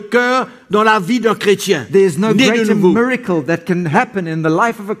passer dans le cœur, dans la vie d'un chrétien, There is no né de greater nouveau. miracle that can happen in the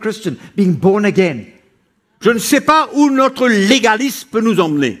life of a Christian, being born again. Je ne sais pas où notre légalisme peut nous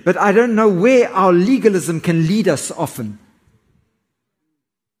emmener. But I don't know where our legalism can lead us often.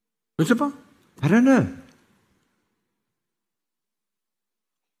 Je ne sais pas. I don't know.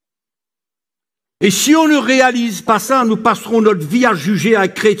 Et si on ne réalise pas ça, nous passerons notre vie à juger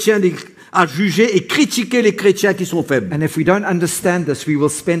à juger et critiquer les chrétiens qui sont faibles. And if we don't understand this, we will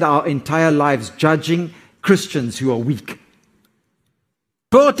spend our entire lives judging Christians who are weak.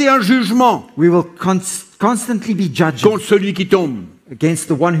 Porter un jugement We will constantly be judging contre celui qui tombe. against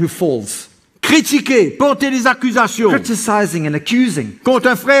the one who falls, Critiquer, porter des accusations criticizing and accusing contre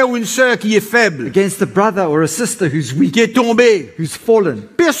un frère ou une sœur qui est faible, against a brother or a sister who's weak, qui est tombé. who's fallen.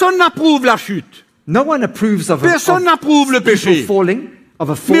 Personne n'approuve la chute. No one approves of Personne n'approuve le people péché. falling, of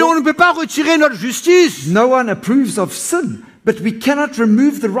a Mais on fall. ne peut pas retirer notre justice. No one approves of sin, but we cannot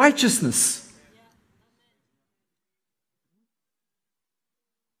remove the righteousness.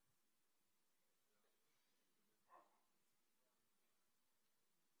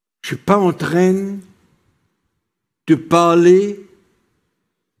 Je ne suis pas en train de parler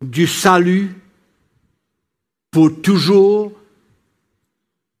du salut pour toujours.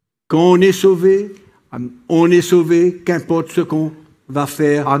 Quand on est sauvé, qu'importe ce qu'on va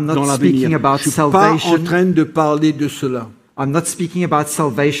faire I'm not dans speaking l'avenir. about Je ne suis pas en salvation. train de parler de cela. I'm not speaking about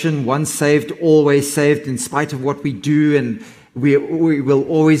salvation, once saved, always saved, in spite of what we do, and we will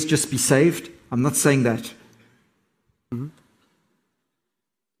always just be saved. I'm not saying that.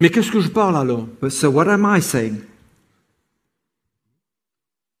 Mais qu'est-ce que je parle alors? So what am I saying?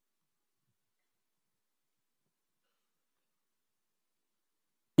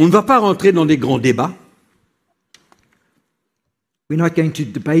 On ne va pas rentrer dans des grands débats. We're not going to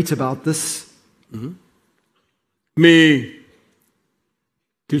debate about this, Mais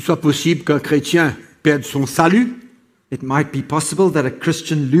qu'il soit possible qu'un chrétien perde son salut, it might be possible that a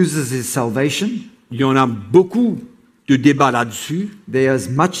Christian loses his salvation. il y en a beaucoup de débats là-dessus. There's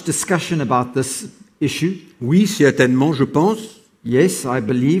much discussion about this issue. Oui, certainement, je pense, Yes, I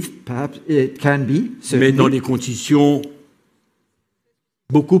believe perhaps it can be, mais dans certainly, des conditions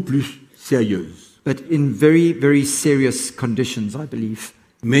beaucoup plus sérieuses. but in very, very serious conditions, I believe.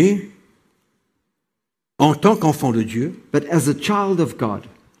 Mais en tant qu'enfant de Dieu, But as a child of God,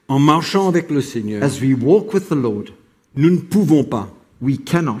 en marchant avec le Seigneur, as we walk with the Lord, nous ne pouvons pas we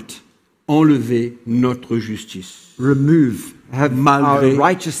cannot enlever notre justice. have Malgré- our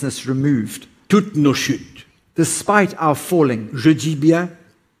righteousness removed, Toutes nos chutes, despite our falling, je dis bien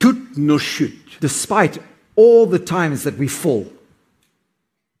toutes nos chutes. despite all the times that we fall.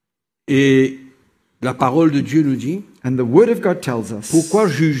 Et la parole de Dieu nous dit, And the Word of God tells us, pourquoi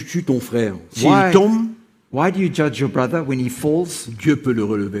juges-tu ton frère? S'il Why? tombe, why do you judge your brother when he falls? Dieu peut le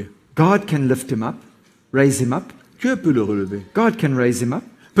relever. God can lift him up, raise him up. Dieu peut le relever. God can raise him up.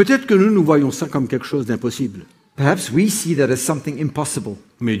 Peut-être que nous voyons ça comme quelque chose d'impossible, Perhaps we see that as something impossible,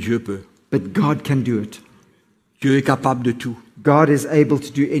 mais Dieu peut. but God can do it. Dieu est capable de tout. God is able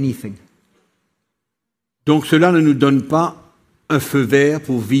to do anything. Donc cela ne nous donne pas un feu vert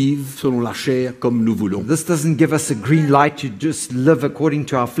pour vivre selon la chair comme nous voulons. This doesn't give us a green light to just live according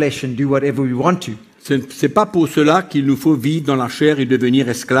to our flesh and do whatever we want to. Ce n'est pas pour cela qu'il nous faut vivre dans la chair et devenir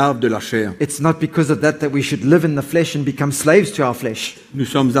esclaves de la chair. It's not because of that that we should live in the flesh and become slaves to our flesh. Nous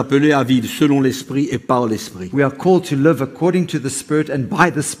sommes appelés à vivre selon l'Esprit et par l'Esprit. We are called to live according to the Spirit and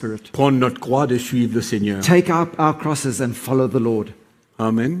by the Spirit. Prendre notre croix de suivre le Seigneur. Take up our crosses and follow the Lord.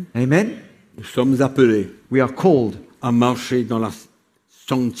 Amen. Amen? Nous sommes appelés We are called à marcher dans la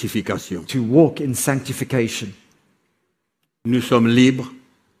sanctification. to walk in sanctification. Nous sommes libres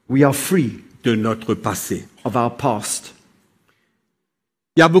We are free de notre passé. of our past.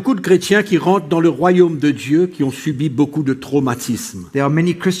 Il y a beaucoup de chrétiens qui rentrent dans le royaume de Dieu qui ont subi beaucoup de traumatismes, There are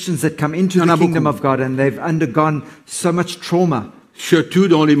many Christians that come into Il y en the a kingdom beaucoup. of God and they've undergone so much trauma, surtout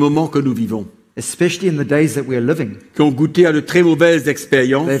dans les moments que nous vivons, especially in the days that we're living. qui ont goûté à de très mauvaises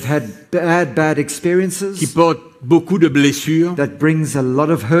expériences, They've had bad qui experiences portent beaucoup de blessures, that brings a lot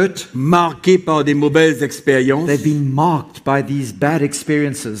of hurt. marqués par des mauvaises expériences. They've been marked by these bad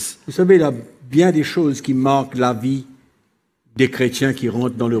experiences. Vous savez, il y a bien des choses qui marquent la vie des chrétiens qui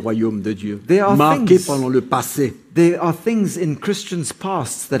rentrent dans le royaume de Dieu, There are marquées things- pendant le passé. There are things in Christians'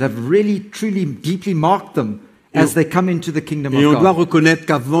 past that have really, truly, deeply marked them as they come into the kingdom Et on of doit God. reconnaître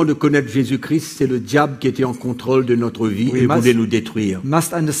qu'avant de connaître Jésus-Christ, c'est le diable qui était en contrôle de notre vie We et must- voulait nous détruire.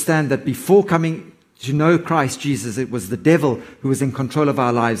 Must understand that before coming to know Christ Jesus, it was the devil who was in control of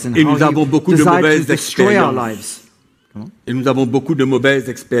our lives and Et how nous avons he beaucoup de desired mauvaises to destroy our expériences. lives. Et nous avons beaucoup de mauvaises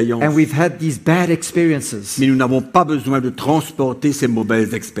expériences. And we've had these bad experiences, Mais nous n'avons pas besoin de transporter ces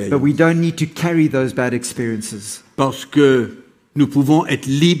mauvaises but expériences. we don't need to carry those bad experiences Parce que nous pouvons être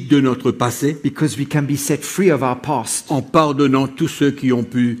libres de notre passé because we can be set free of our past en pardonnant tous ceux qui ont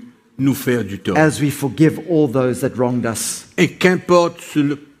pu nous faire du tort. as we forgive all those that wronged us. Et qu'importe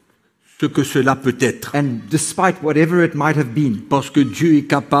ce que cela peut être, And despite whatever it might have been, parce que Dieu est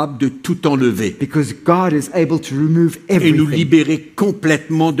capable de tout enlever because God is able to remove et nous everything libérer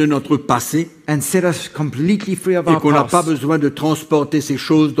complètement de notre passé and set us completely free of et our qu'on n'a pas past. besoin de transporter ces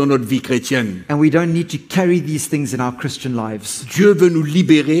choses dans notre vie chrétienne. And we don't need to carry these things in our Christian lives. Dieu veut nous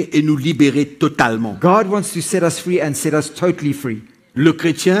libérer et nous libérer totalement. God wants to set us free and set us totally free. Le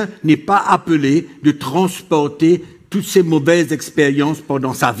chrétien n'est pas appelé de transporter toutes ces mauvaises expériences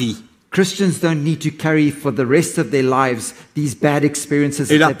pendant sa vie. Christians don't need to carry for the rest of their lives these bad experiences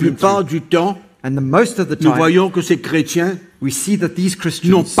Et that la they've been plupart through. du temps, And the most of the nous time, voyons que ces chrétiens we see that these n'ont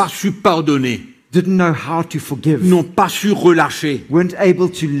Christians pas su pardonner, didn't know how to forgive, n'ont pas su relâcher, weren't able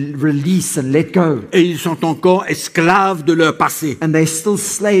to release and let go, et ils sont encore esclaves de leur passé. and they're still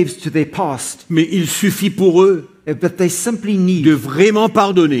slaves to their past. Mais il suffit pour eux But they simply de need vraiment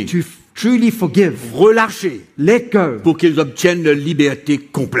pardonner, to truly forgive, relâcher, let go, pour qu'ils obtiennent leur liberté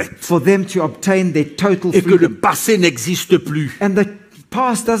complète. for them to obtain their total Et que le freedom. passé n'existe plus. And the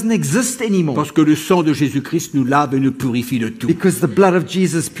past doesn't exist anymore Parce que le sang de Jésus-Christ nous lave et nous purifie de tout. because the blood of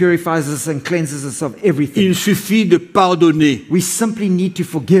Jesus purifies us and cleanses us of everything. Il suffit de pardonner. We simply need to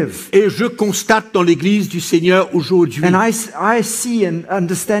forgive. Et je constate dans l'Église du Seigneur aujourd'hui And I see and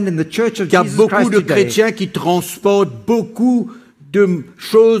understand in the church of qu'il y a Jesus beaucoup Christ de today chrétiens qui transportent beaucoup de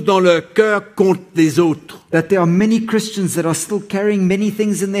choses dans leur cœur contre les autres. that there are many Christians that are still carrying many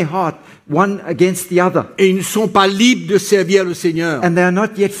things in their heart, one against the other, Et ils ne sont pas libres de servir le Seigneur. and they are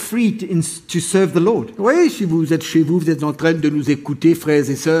not yet free to serve the Lord. Oui, si vous êtes chez vous, vous êtes en train de nous écouter, frères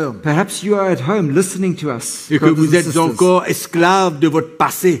et sœurs, Perhaps you are at home listening to us, et que brothers vous and êtes sisters, encore esclaves de votre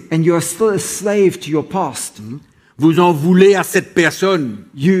passé. and you are still a slave to your past. Vous en voulez à cette personne,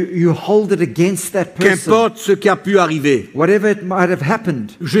 You hold it against that person, qu'importe ce qui a pu arriver. whatever it might have happened.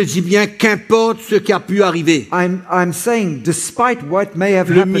 Je dis bien qu'importe ce qui a pu arriver. I'm saying, despite what may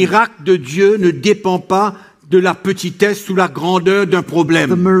have Le happened, miracle de Dieu ne dépend pas de la petitesse ou la grandeur d'un problème.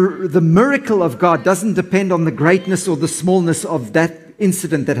 the miracle of God doesn't depend on the greatness or the smallness of that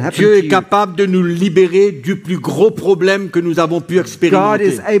incident that happened Dieu to est you. capable de nous libérer du plus gros problème que nous avons pu God expérimenter.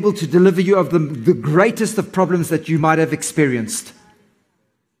 is able to deliver you of the greatest of problems that you might have experienced.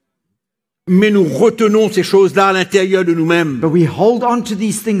 Mais nous retenons ces choses-là à l'intérieur de nous-mêmes. But we hold on to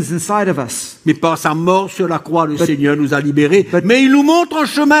these things inside of us. Mais par sa mort sur la croix, le Seigneur nous a libérés. Mais il nous montre un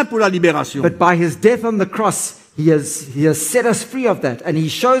chemin pour la libération. But by his death on the cross, he has set us free of that, and he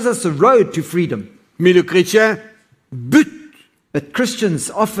shows us a road to freedom. Mais le chrétien bute But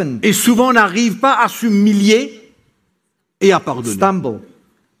Christians often et souvent n'arrive pas à s'humilier et à pardonner. stumble,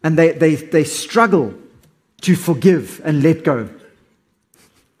 and they struggle to forgive and let go,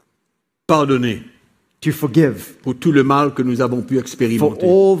 Pardonner to forgive pour tout le mal que nous avons pu for expérimenter.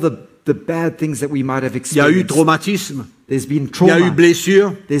 all the bad things that we might have Il y a eu experienced. traumatisme, There's been il y a eu trauma,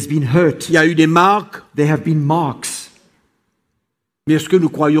 blessure, there's been hurt, il y a eu des marques. there have been marks. Mais est-ce que nous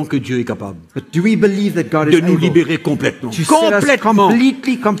croyons que Dieu est capable But do we believe that God de is nous able libérer complètement? to set us Complètement.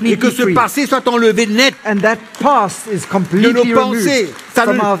 completely Et que ce free? passé soit enlevé net And that past is de completely nos removed pensées. Ça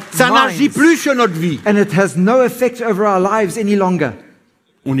from our n'agit minds, plus sur notre vie. and it has no effect over our lives any longer.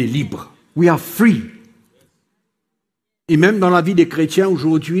 On est libre. We are free. Et même dans la vie des chrétiens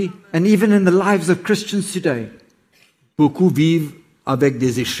aujourd'hui, And even in the lives of Christians today, beaucoup vivent avec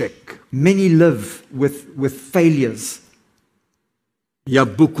des échecs. many live with failures. Il y a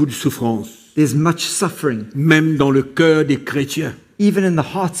beaucoup de souffrance, There's much suffering, même dans le cœur des chrétiens. even in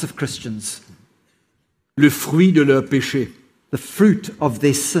the hearts of Christians. Le fruit de leur péché. The fruit of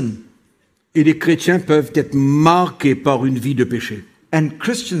their sin. Et les chrétiens peuvent être marqués par une vie de péché. And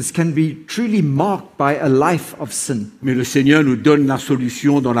Christians can be truly marked by a life of sin. Mais le Seigneur nous donne la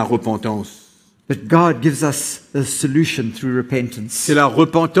solution dans la repentance. But God gives us a solution through repentance. C'est la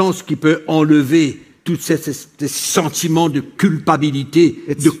repentance qui peut enlever tous ces sentiments de culpabilité,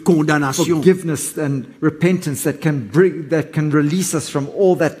 It's de condamnation. Forgiveness and repentance that can release us from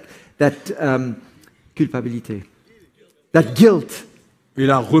all that culpabilité, that guilt. Et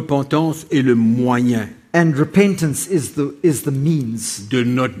la repentance est le moyen And repentance is the means de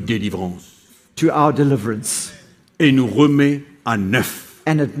notre délivrance. to our deliverance. et nous remet à neuf.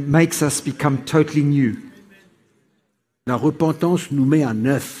 and it makes us become totally new. La repentance nous met à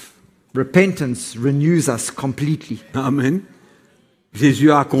neuf. Repentance renews us completely. Amen. Jésus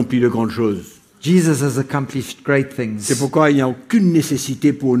a accompli de grandes choses. Jesus has accomplished great things. C'est pourquoi il n'y a aucune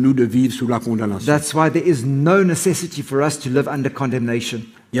nécessité pour nous de vivre sous la condamnation. That's why there is no necessity for us to live under condemnation.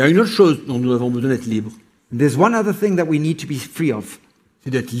 Il y a une autre chose dont nous avons besoin d'être libres. And there's one other thing that we need to be free of.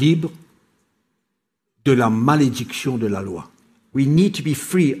 C'est d'être libre de la malédiction de la loi. We need to be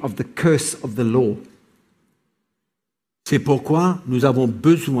free of the curse of the law. C'est pourquoi nous avons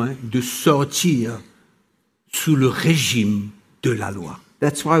besoin de sortir sous le régime de la loi.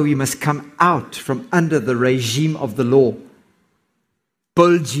 That's why we must come out from under the regime of the law.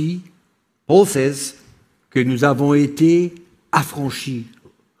 Paul dit Paul says que nous avons été affranchis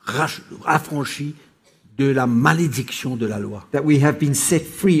de la malédiction de la loi. that we have been set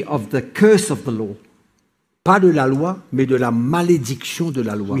free of the curse of the law. Pas de la loi, mais de la malédiction de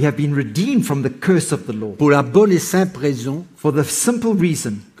la loi. We have been redeemed from the curse of the law. Pour la bonne et simple raison For the simple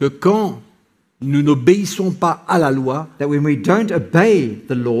reason que quand nous n'obéissons pas à la loi, that when we don't obey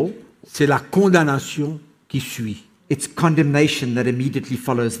the law, c'est la condamnation qui suit. it's condemnation that immediately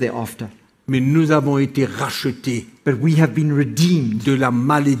follows thereafter. Mais nous avons été rachetés But we have been redeemed de la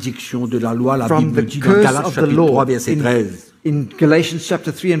malédiction de la loi. La from Bible the dit dans curse Galates of the chapitre law. 3, verset 13. In Galatians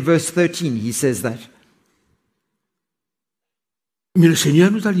chapter 3 and verse 13, he says that. Mais le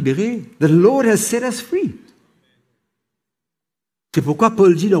Seigneur nous a libérés. The Lord has set us free. C'est pourquoi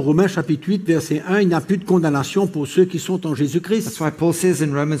Paul dit dans Romains chapitre 8, verset 1, il n'y a plus de condamnation pour ceux qui sont en That's Jésus-Christ. why Paul says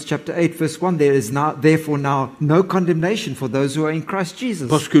in Romans chapter 8 verse 1, there is now, therefore now no condemnation for those who are in Christ Jesus.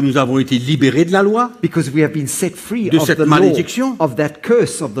 Parce que nous avons été libérés de la loi. Because we have been set free De of cette the malédiction. law, of that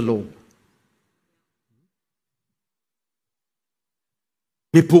curse of the law.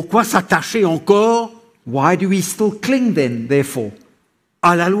 Mais pourquoi s'attacher encore Why do we still cling then, therefore,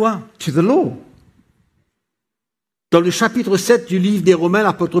 à la loi? to the law? Dans le chapitre 7 du livre des Romains,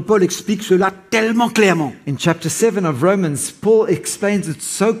 l'apôtre Paul explique cela tellement clairement. In chapter 7 of Romans, Paul explains it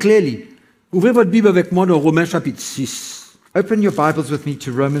so clearly. Ouvrez votre Bible avec moi dans Romains chapitre 6. Open your Bibles with me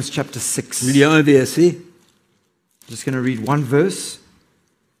to Romans chapter 6. Il y a un verset. I'm just going to read one verse.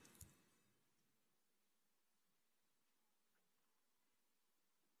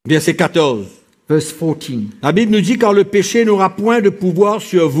 Verset 14. Verse 14. La Bible nous dit, car le péché n'aura point de pouvoir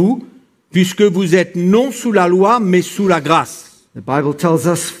sur vous, puisque vous êtes non sous la loi, mais sous la grâce. The Bible tells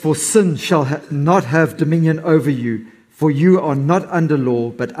us, for sin shall not have dominion over you, for you are not under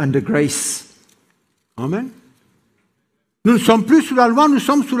law, but under grace. Amen. Nous ne sommes plus sous la loi, nous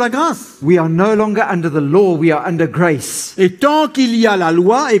sommes sous la grâce. We are no longer under the law, we are under grace. Et tant qu'il y a la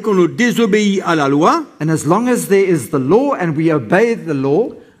loi et qu'on nous désobéit à la loi, And as long as there is the law and we obey the law,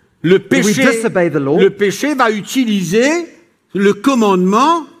 le we disobey the law, péché va utiliser le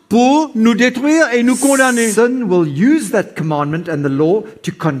commandement pour nous détruire et nous condamner. sin will use that commandment and the law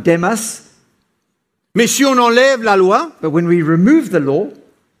to condemn us. Mais si on enlève la loi, But when we remove the law,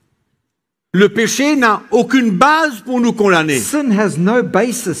 le péché n'a aucune base pour nous condamner. sin has no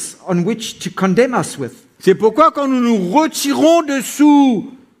basis on which to condemn us with. C'est pourquoi quand nous nous retirons de sous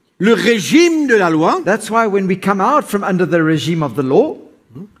le régime de la loi, That's why when we come out from under the regime of the law,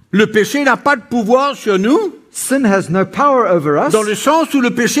 le péché n'a pas de pouvoir sur nous, sin has no power over us. dans le sens où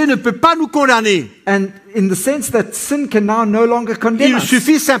le péché ne peut pas nous condamner. And in the sense that sin can now no longer condemn Il us.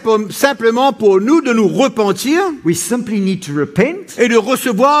 suffit simplement pour nous de nous repentir We simply need to repent et de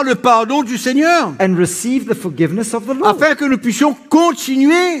recevoir le pardon du Seigneur, and receive the forgiveness of the Lord afin que nous puissions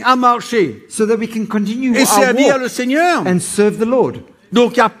continuer à marcher so that we can continue et our servir le walk Seigneur. and serve the Lord.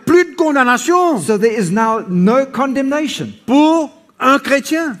 Donc il n'y a plus de condamnation So there is now no condemnation pour un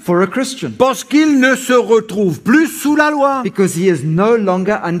chrétien, for a Christian parce qu'il ne se retrouve plus sous la loi. because he is no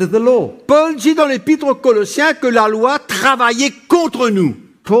longer under the law. Paul dit dans l'épître aux Colossiens que la loi travaillait contre nous,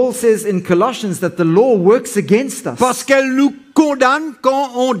 Paul says in Colossians that the law works against us parce qu'elle nous condamne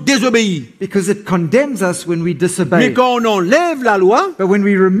quand on désobéit. because it condemns us when we Mais disobey. quand on enlève la loi, But when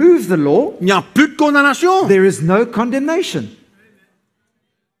we remove the law, il n'y a plus de condamnation. there is no condemnation.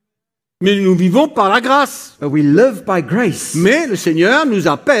 Mais nous vivons par la grâce. But we live by grace. Mais le Seigneur nous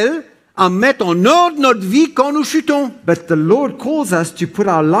appelle à mettre en ordre notre vie quand nous chutons. But the Lord calls us to put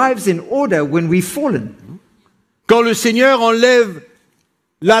our lives in order when we've fallen. Quand le Seigneur enlève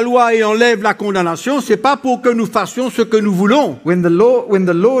la loi et enlève la condamnation, c'est pas pour que nous fassions ce que nous voulons. When the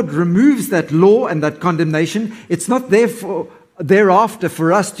Lord removes that law and that condemnation, it's not there for thereafter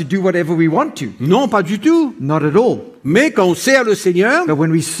for us to do whatever we want to. Non, pas du tout. Not at all. Mais quand on sert le Seigneur But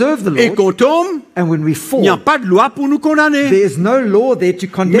when we serve the et Lord qu'on tombe, and when we il n'y a fall, pas de loi pour nous condamner. there is no law there to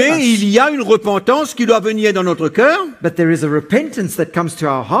condemn Mais il us. y a une repentance qui doit venir dans notre cœur But there is a repentance that comes to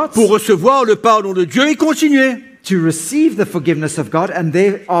our hearts pour recevoir le pardon de Dieu et continuer. to receive the forgiveness of God and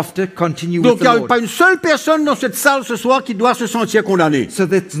thereafter continue Donc with il n'y the a pas Lord. une seule personne dans cette salle ce soir qui doit se sentir condamnée. So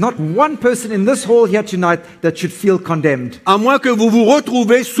there's not one person in this hall here tonight that should feel condemned, À moins que vous vous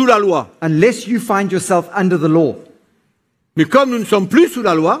retrouvez sous la loi. unless you find yourself under the law. Mais comme nous ne sommes plus sous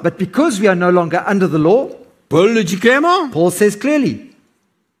la loi, But because we are no longer under the law, Paul le dit clairement, Paul says clearly,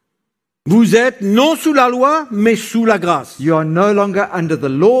 vous êtes non sous la loi, mais sous la grâce. you are no longer under the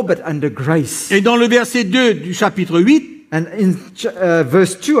law but under grace. Et dans le verset 2 du chapitre 8, And in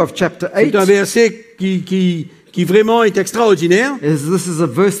verse 2 of chapter c'est 8, un verset qui vraiment est extraordinaire. this is a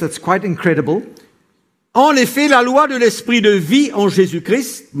verse that's quite incredible. En effet, la loi de l'esprit de vie en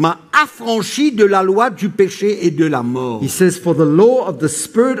Jésus-Christ m'a affranchi de la loi du péché et de la mort. He says, for the law of the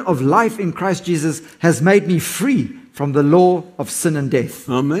Spirit of life in Christ Jesus has made me free from the law of sin and death.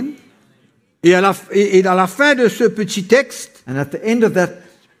 Amen. Et à la fin de ce petit texte, And at the end of that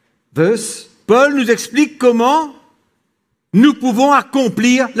verse, Paul nous explique comment nous pouvons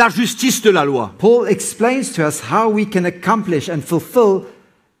accomplir la justice de la loi. Paul explains to us how we can accomplish and fulfill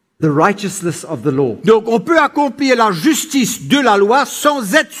the righteousness of the law. Donc on peut accomplir la justice de la loi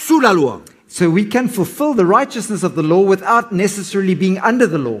sans être sous la loi. So we can fulfill the righteousness of the law without necessarily being under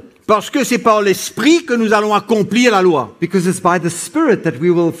the law. Parce que c'est par l'esprit que nous allons accomplir la loi. Because it's by the Spirit that we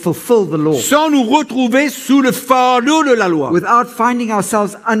will fulfill the law. Sans nous retrouver sous le fardeau de la loi. Without finding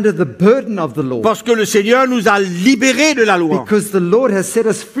ourselves under the burden of the law. Parce que le Seigneur nous a libérés de la loi. Because the Lord has set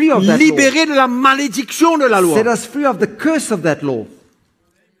us free of that law. Libérés de la malédiction de la loi. Set us free of the curse of that law.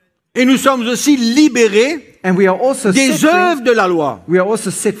 Et nous sommes aussi libérés And we are also des set free. œuvres de la loi. We are also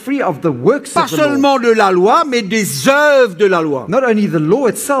set free of the works Pas of the law. seulement de la loi, mais des œuvres de la loi. Not only the law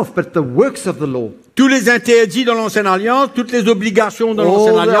itself, but the works of the law. Tous les interdits dans l'Ancienne Alliance, toutes les obligations dans All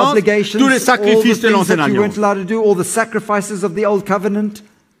l'Ancienne the Alliance, obligations, tous les all the sacrifices de things l'Ancienne that you Alliance. weren't allowed to do, all the sacrifices of the old covenant.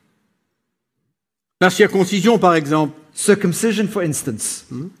 La circoncision, par exemple. Circumcision, for instance.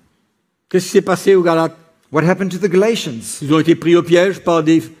 Qu'est-ce qui s'est passé aux Galates? What happened to the Galatians? Ils ont été pris au piège par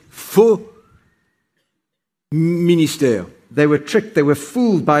des faux ministères. They were tricked, they were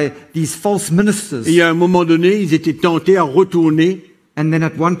fooled by these false ministers. Et à un moment donné, ils étaient tentés à retourner And then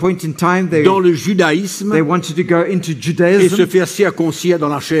at one point in time, they dans le judaïsme wanted to go into et se Judaism faire circoncire dans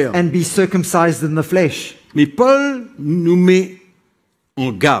la chair. and be circumcised in the flesh. Mais Paul nous met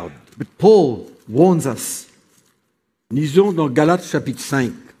en garde. But Paul warns us. Lisons dans Galates chapitre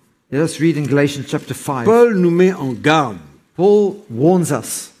 5. Let us read in Galatians chapter 5. Paul nous met en garde Paul warns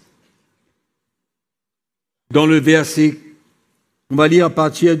us. dans le verset, on va lire à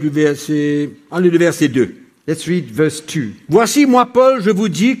partir du verset, le verset 2. Let's read verse 2. Voici, moi, Paul, je vous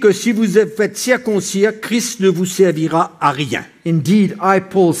dis que si vous êtes fait circoncire, Christ ne vous servira à rien. Indeed, I,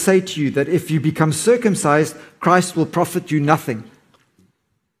 Paul, say to you that if you become circumcised, Christ will profit you nothing.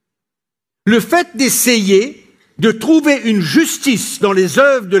 Le fait d'essayer de trouver une justice dans les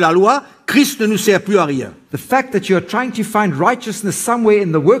œuvres de la loi, Christ ne nous sert plus à rien. The fact that you are trying to find righteousness somewhere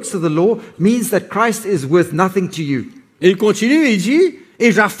in the works of the law means that Christ is worth nothing to you. Et il continue et il dit,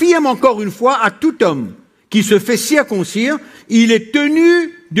 et j'affirme encore une fois à tout homme qui se fait circoncire, il est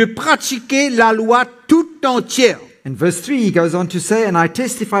tenu de pratiquer la loi tout entière. In verse 3, he goes on to say, and I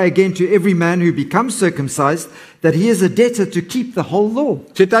testify again to every man who becomes circumcised that he is a debtor to keep the whole law.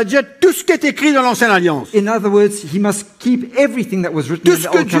 C'est-à-dire tout ce qui est écrit dans l'Ancienne Alliance. In other words, he must keep everything that was written Tout in ce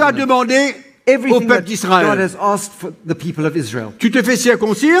the que Old Dieu a Covenant. demandé au Everything peuple that God d'Israël. has asked for the people of Israel. Tu te fais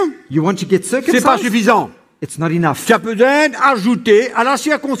circoncire, You want to get c'est pas circumcised? suffisant. It's not enough. Tu as besoin d'ajouter à la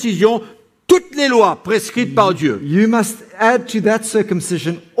circoncision toutes les lois prescrites par Dieu. You must add to that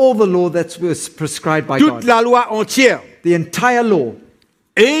circumcision all the law that was prescribed by Toute God. la loi entière. The entire law.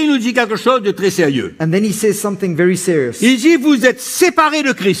 Et il nous dit quelque chose de très sérieux. And then he says something very serious. Il dit, vous êtes séparés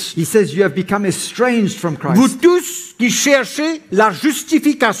de Christ. He says, you have become estranged from Vous Christ. tous qui cherchez la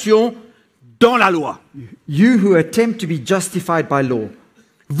justification dans la loi. You who attempt to be justified by law.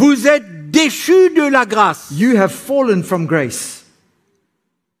 Vous êtes déchus de la grâce. You have fallen from grace.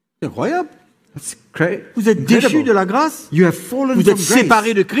 C'est incroyable. That's Vous êtes déchus incredible. de la grâce. You have fallen Vous from êtes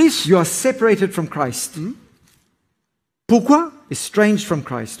séparés grace. de Christ. You are separated from Christ. Pourquoi? Estranged from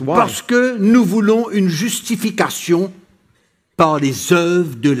Christ. Why? Parce que nous voulons une justification par les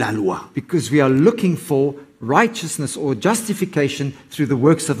œuvres de la loi. Because we are looking for righteousness or justification through the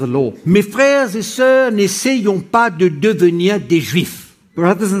works of the law. Mes frères et sœurs, n'essayons pas de devenir des juifs.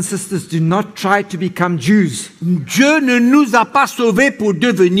 Brothers and sisters, do not try to become Jews. Dieu ne nous a pas sauvés pour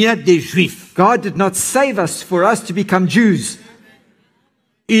devenir des Juifs. God did not save us for us to become Jews.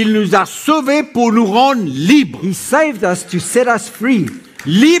 Il nous a sauvés pour nous rendre libres. He saved us to set us free.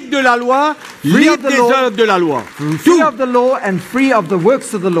 Libres de la loi, libres of the des law, œuvres de la loi. Free of the law and free of the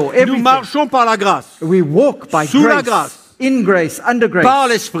works of the law. Nous Everything. marchons par la grâce, We walk by Sous la grace, grâce. in grace, under grace, par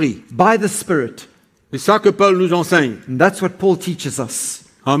l'Esprit. by the Spirit. C'est ça que Paul nous enseigne. And that's what Paul teaches us.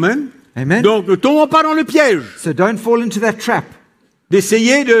 Amen. Amen. Donc ne tombons pas dans le piège So don't fall into that trap,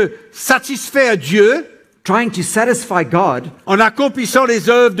 d'essayer de satisfaire Dieu trying to satisfy God en accomplissant les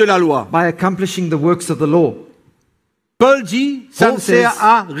œuvres de la loi. by accomplishing the works of the law. Paul dit, ça Paul ne sert says-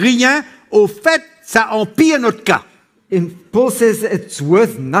 à rien. Au fait, ça empire notre cas. Paul says it's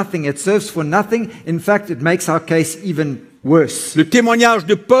worth nothing. It serves for nothing. In fact, it makes our case even worse. Le témoignage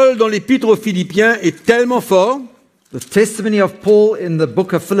de Paul dans l'épître aux Philippiens est tellement fort. The testimony of Paul in the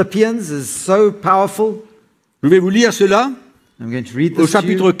book of Philippians is so powerful. Je vais vous lire cela I'm going to read au this to you.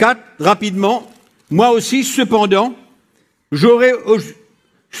 chapitre 4, rapidement. Moi aussi, cependant, j'aurai au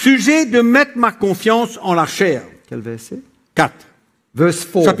sujet de mettre ma confiance en la chair. Quel verset? 4. Verse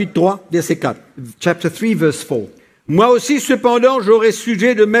 4. Chapitre 3, verset 4. Chapter 3, verse 4. Moi aussi, cependant, j'aurai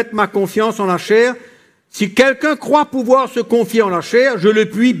sujet de mettre ma confiance en la chair. Si quelqu'un croit pouvoir se confier en la chair, je le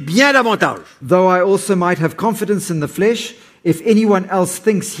puis bien davantage. Though I also might have confidence in the flesh, if anyone else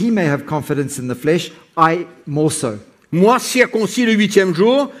thinks he may have confidence in the flesh, I more so. Moi, circoncis le 8e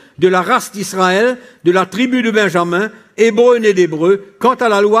jour, de la race d'Israël, de la tribu de Benjamin, hébreu né d'hébreu, quant à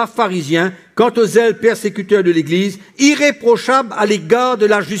la loi, pharisien, quant aux zèles persécuteurs de l'Église, irréprochable à l'égard de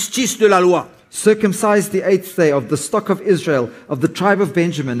la justice de la loi. Circumcised the 8th day, of the stock of Israel, of the tribe of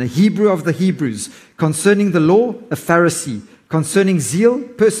Benjamin, a Hebrew of the Hebrews, concerning the law, a Pharisee, concerning zeal,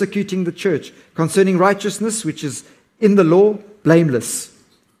 persecuting the church, concerning righteousness, which is in the law, blameless.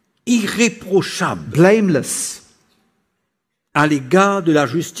 Irréprochable Blameless à l'égard de la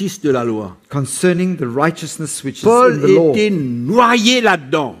justice de la loi. concerning the righteousness which is Paul in the law. était noyé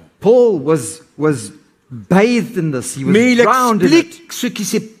là-dedans. Paul was bathed in this. He was Mais il drowned in it. explique ce qui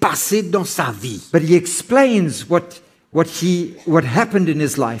s'est passé dans sa vie. But he explains what happened in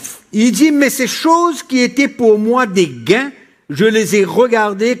his life. Il dit, mais ces choses qui étaient pour moi des gains, je les ai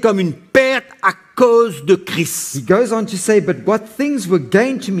regardées comme une perte à cause de Christ. He goes on to say, but what things were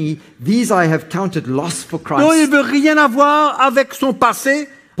gain to me, these I have counted loss for Donc il Christ. ne veut rien avoir avec son passé,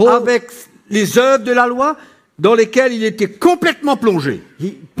 Paul- avec les œuvres de la loi dans lesquelles il était complètement plongé.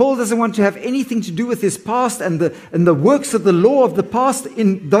 Paul doesn't want to have anything to do with his past and the works of the law of the past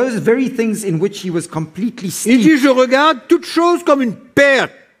in those very things in which he was completely Il dit, steeped. je regarde toutes choses comme une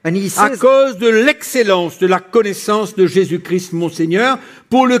perte And he à says, cause de l'excellence de la connaissance de Jésus-Christ mon Seigneur,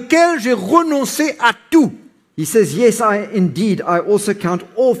 pour lequel j'ai renoncé à tout. yes, I also count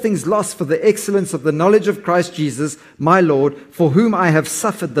all things lost for the excellence of the knowledge of Christ Jesus, my Lord, for whom I have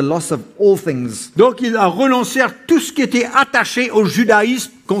suffered the loss of all things. Donc il a renoncé à tout ce qui était attaché au judaïsme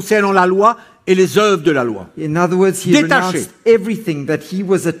concernant la loi et les œuvres de la loi. In other words, he Détaché. renounced everything that he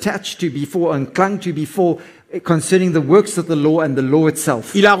was attached to before and clung to before concerning the works of the law and the law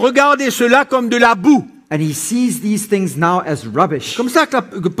itself. Il a regardé cela comme de la boue. And he sees these things now as rubbish. Comme ça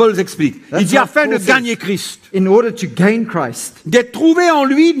que Paul explique. That's Il dit what afin de Paul says. gagner Christ, In order to gain Christ, d'être trouvé en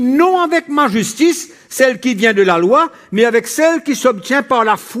lui, non avec ma justice, celle qui vient de la loi, mais avec celle qui s'obtient par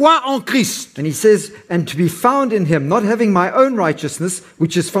la foi en Christ. and he says, and to be found in him, not having my own righteousness,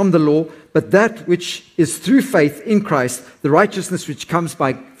 which is from the law, but that which is through faith in Christ, the righteousness which comes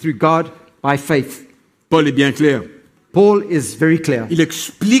through God by faith. Paul est bien clair. Paul is very clear. Il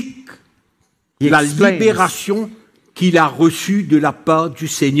explique He la explains libération qu'il a reçue de la part du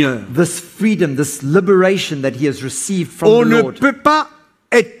Seigneur. this freedom, this liberation that he has received from On the ne Lord. peut pas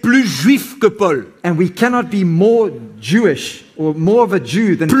être plus juif que Paul. And we cannot be more Jewish or more of a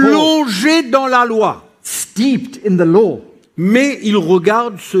Jew than Paul, Plongé dans la loi. steeped in the law. Mais il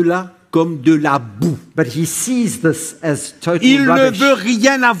regarde cela comme de la boue. But he sees this as total Il ne rubbish. veut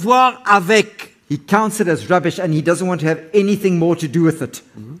rien avoir avec. He counts it as rubbish and he doesn't want to have anything more to do with it.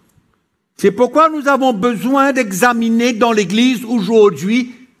 C'est pourquoi nous avons besoin d'examiner dans l'Église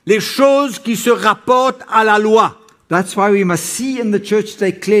aujourd'hui les choses qui se rapportent à la loi. That's why we must see in the church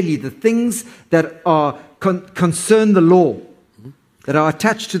today clearly the things that are concern the law, that are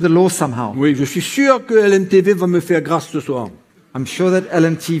attached to the law somehow. Oui, je suis sûr que LMTV va me faire grâce ce soir. I'm sure that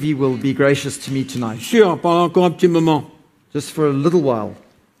LMTV will be gracious to me tonight, Sûr, pendant encore un petit moment. just for a little while.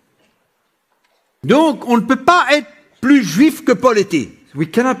 Donc, on ne peut pas être plus juif que Paul était. We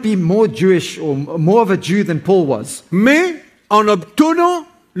cannot be more Jewish or more of a Jew than Paul was. Mais en obtenant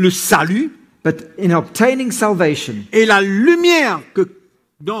le salut But in obtaining salvation et la lumière que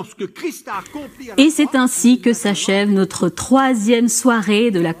dans ce que Christ a accompli à la Et croix. c'est ainsi que s'achève notre 3e soirée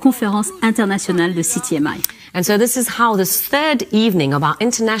de la conférence internationale de CTMI. And so this is how the third evening of our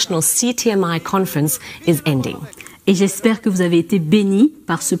international CTMI conference is ending. Et j'espère que vous avez été bénis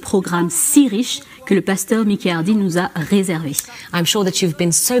par ce programme si riche que le pasteur Mickey Hardy nous a réservé. I'm sure that you've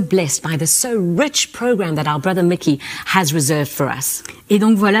been so blessed by the so rich program that our brother Mickey has reserved for us. Et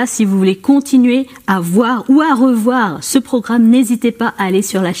donc voilà, si vous voulez continuer à voir ou à revoir ce programme, n'hésitez pas à aller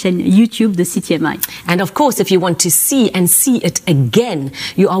sur la chaîne YouTube de CTMI. And of course, if you want to see it again,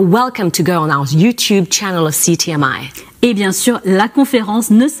 you are welcome to go on our YouTube channel of CTMI. Et bien sûr, la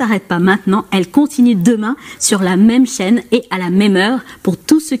conférence ne s'arrête pas maintenant, elle continue demain sur la même chaîne et à la même heure pour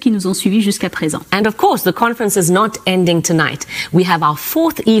tous ceux qui nous ont suivis jusqu'à présent. And of course, the conference is not ending tonight. We have our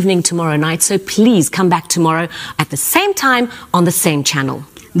 4th evening tomorrow night, so please come back tomorrow at the same time on the same channel.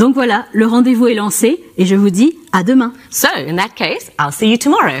 Donc voilà, le rendez-vous est lancé et je vous dis à demain. So, in that case, I'll see you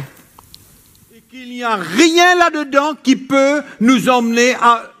tomorrow. Et qu'il n'y a rien là-dedans qui peut nous emmener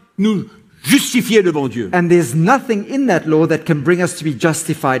à nous justifier devant Dieu. And there's nothing in that law that can bring us to be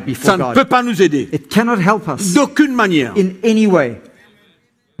justified Ça before ne God. peut pas nous aider. It cannot help us D'aucune manière. in any way.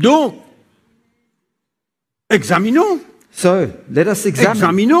 Donc, examinons. So let us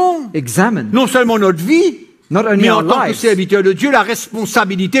Examinons examine non seulement notre vie, not only mais our en tant que lives, serviteurs de Dieu, la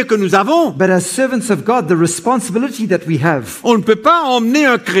responsabilité que nous avons. but as servants of God, the responsibility that we have. On ne peut pas emmener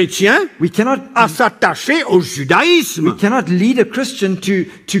un chrétien We cannot à s'attacher au judaïsme. lead a Christian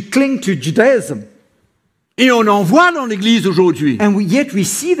to cling to Judaism. Et on en voit dans l'Église aujourd'hui. And yet we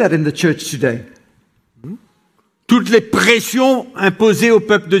see that in the church today. Toutes les pressions imposées au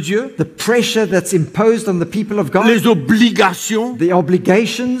peuple de Dieu, The pressure that's imposed on the people of God, les obligations the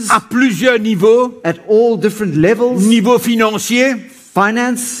obligations à plusieurs niveaux, at all different levels, niveau financier,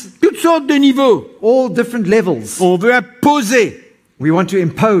 finance, toutes sortes de niveaux. all different levels. On veut imposer We want to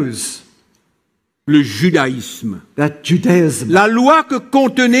impose le judaïsme. that Judaism, La loi que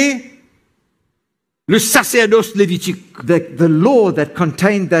contenait le sacerdoce lévitique. the law that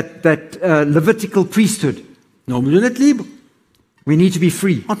contained that Levitical priesthood. Non, vous en êtes libre. We need to be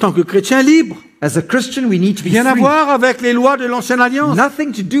free. En tant que chrétien libre. As a Christian, we need to be Rien à free. voir avec les lois de l'Ancienne Alliance.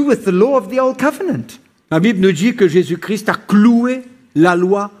 Nothing to do with the law of the Old Covenant. La Bible nous dit que Jésus-Christ a cloué la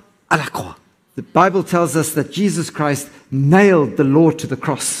loi à la croix. The Bible tells us that Jesus Christ nailed the law to the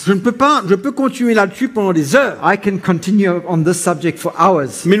cross. Je peux continuer là-dessus pendant des heures. I can continue on this subject for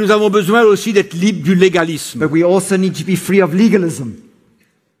hours, Mais nous avons besoin aussi d'être libres du légalisme. but we also need to be free of legalism,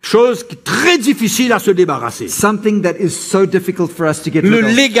 Chose qui est très difficile à se débarrasser. something that is so difficult for us to get Le rid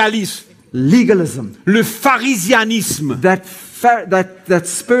of. légalisme, Legalism, le pharisianisme. that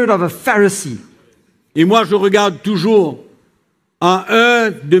spirit of a Pharisee. Et moi, je regarde toujours à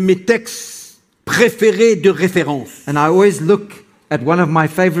un de mes textes préférés de référence. And I always look at one of my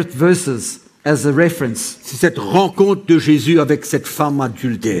favorite verses as a reference. C'est cette rencontre de Jésus avec cette femme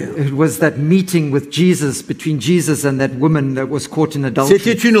adultère. It was that meeting with Jesus, between Jesus and that woman that was caught in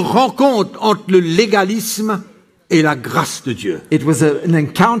C'était adultery. une rencontre entre le légalisme et la grâce de Dieu. It was an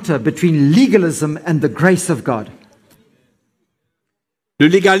encounter between legalism and the grace of God. Le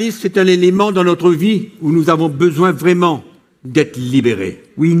légalisme, c'est un élément dans notre vie où nous avons besoin vraiment d'être libérés.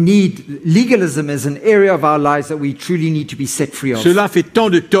 Legalism is an area of our lives that we truly need to be set free of. Cela fait tant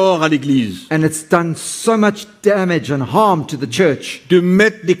de tort à l'Église. And it's done so much damage and harm to the church De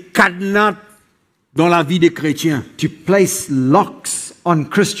mettre des cadenas dans la vie des chrétiens. to place locks on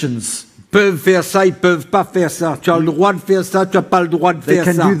Christians. Ils peuvent faire ça, ils peuvent pas faire ça. Tu as le droit de faire ça, tu n'as pas le droit de They faire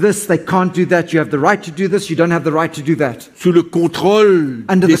can ça. do this, they can't do that. You have the right to do this, you don't have the right to do that. Sous le contrôle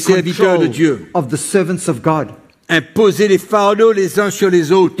Under des the serviteurs de control Dieu. of the servants of God. Imposer les fardeaux les uns sur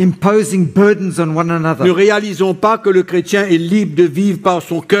les autres. Imposing burdens on one Ne another. réalisons pas que le chrétien est libre de vivre par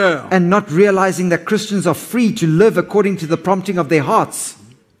son cœur. And not realizing that Christians are free to live according to the prompting of their hearts.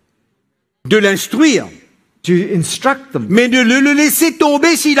 De l'instruire. To instruct them. Mais de le laisser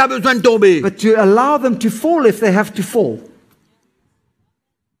tomber s'il a besoin de tomber. But to allow them to fall if they have to fall.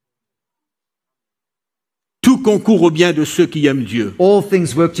 Tout concourt au bien de ceux qui aiment Dieu All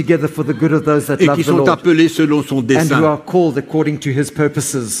things work together for the good of those that et love qui the sont Lord appelés selon son and who dessein. are called according to his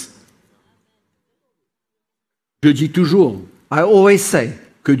purposes. Je dis toujours I always say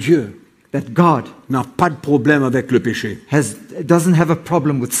que Dieu that God n'a pas de problème avec le péché. doesn't have a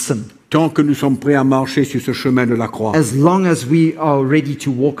problem with sin. Tant que nous sommes prêts à marcher sur ce chemin de la croix, As long as we are ready to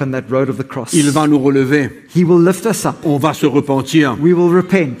walk on that road of the cross, il va nous relever. he will lift us up. On va se repentir. We will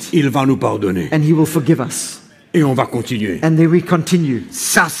repent Il va nous pardonner. and he will forgive us. Et on va continuer. And then we continue.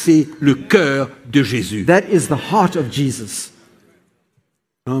 Ça, c'est le cœur de Jésus. That is the heart of Jesus.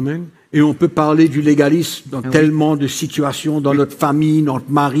 Amen. Et on peut parler du légalisme dans tellement de situations, dans notre famille, notre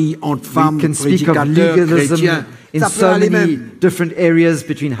mari, entre femmes, We can speak of prédicateurs, legalism chrétiens. in Ça peut so aller many même. different areas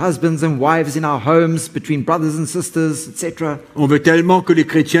between husbands and wives in our homes, between brothers and sisters, etc. On veut tellement que les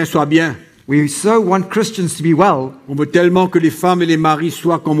chrétiens soient bien. We so want Christians to be well. On veut tellement que les femmes et les maris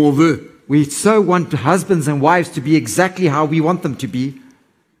soient comme on veut. We so want husbands and wives to be exactly how we want them to be.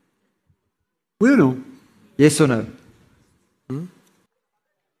 Oui ou non? Yes or no?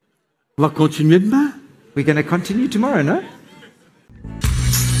 On va continuer demain. We're going to continue tomorrow, no?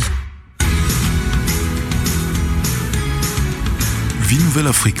 Vie Nouvelle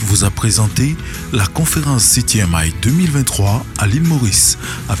Afrique vous a présenté la conférence CTMI 2023 à l'île Maurice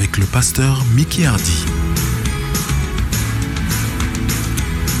avec le pasteur Mickey Hardy.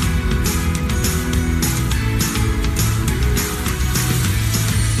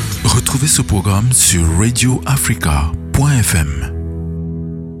 Retrouvez ce programme sur radioafrica.fm.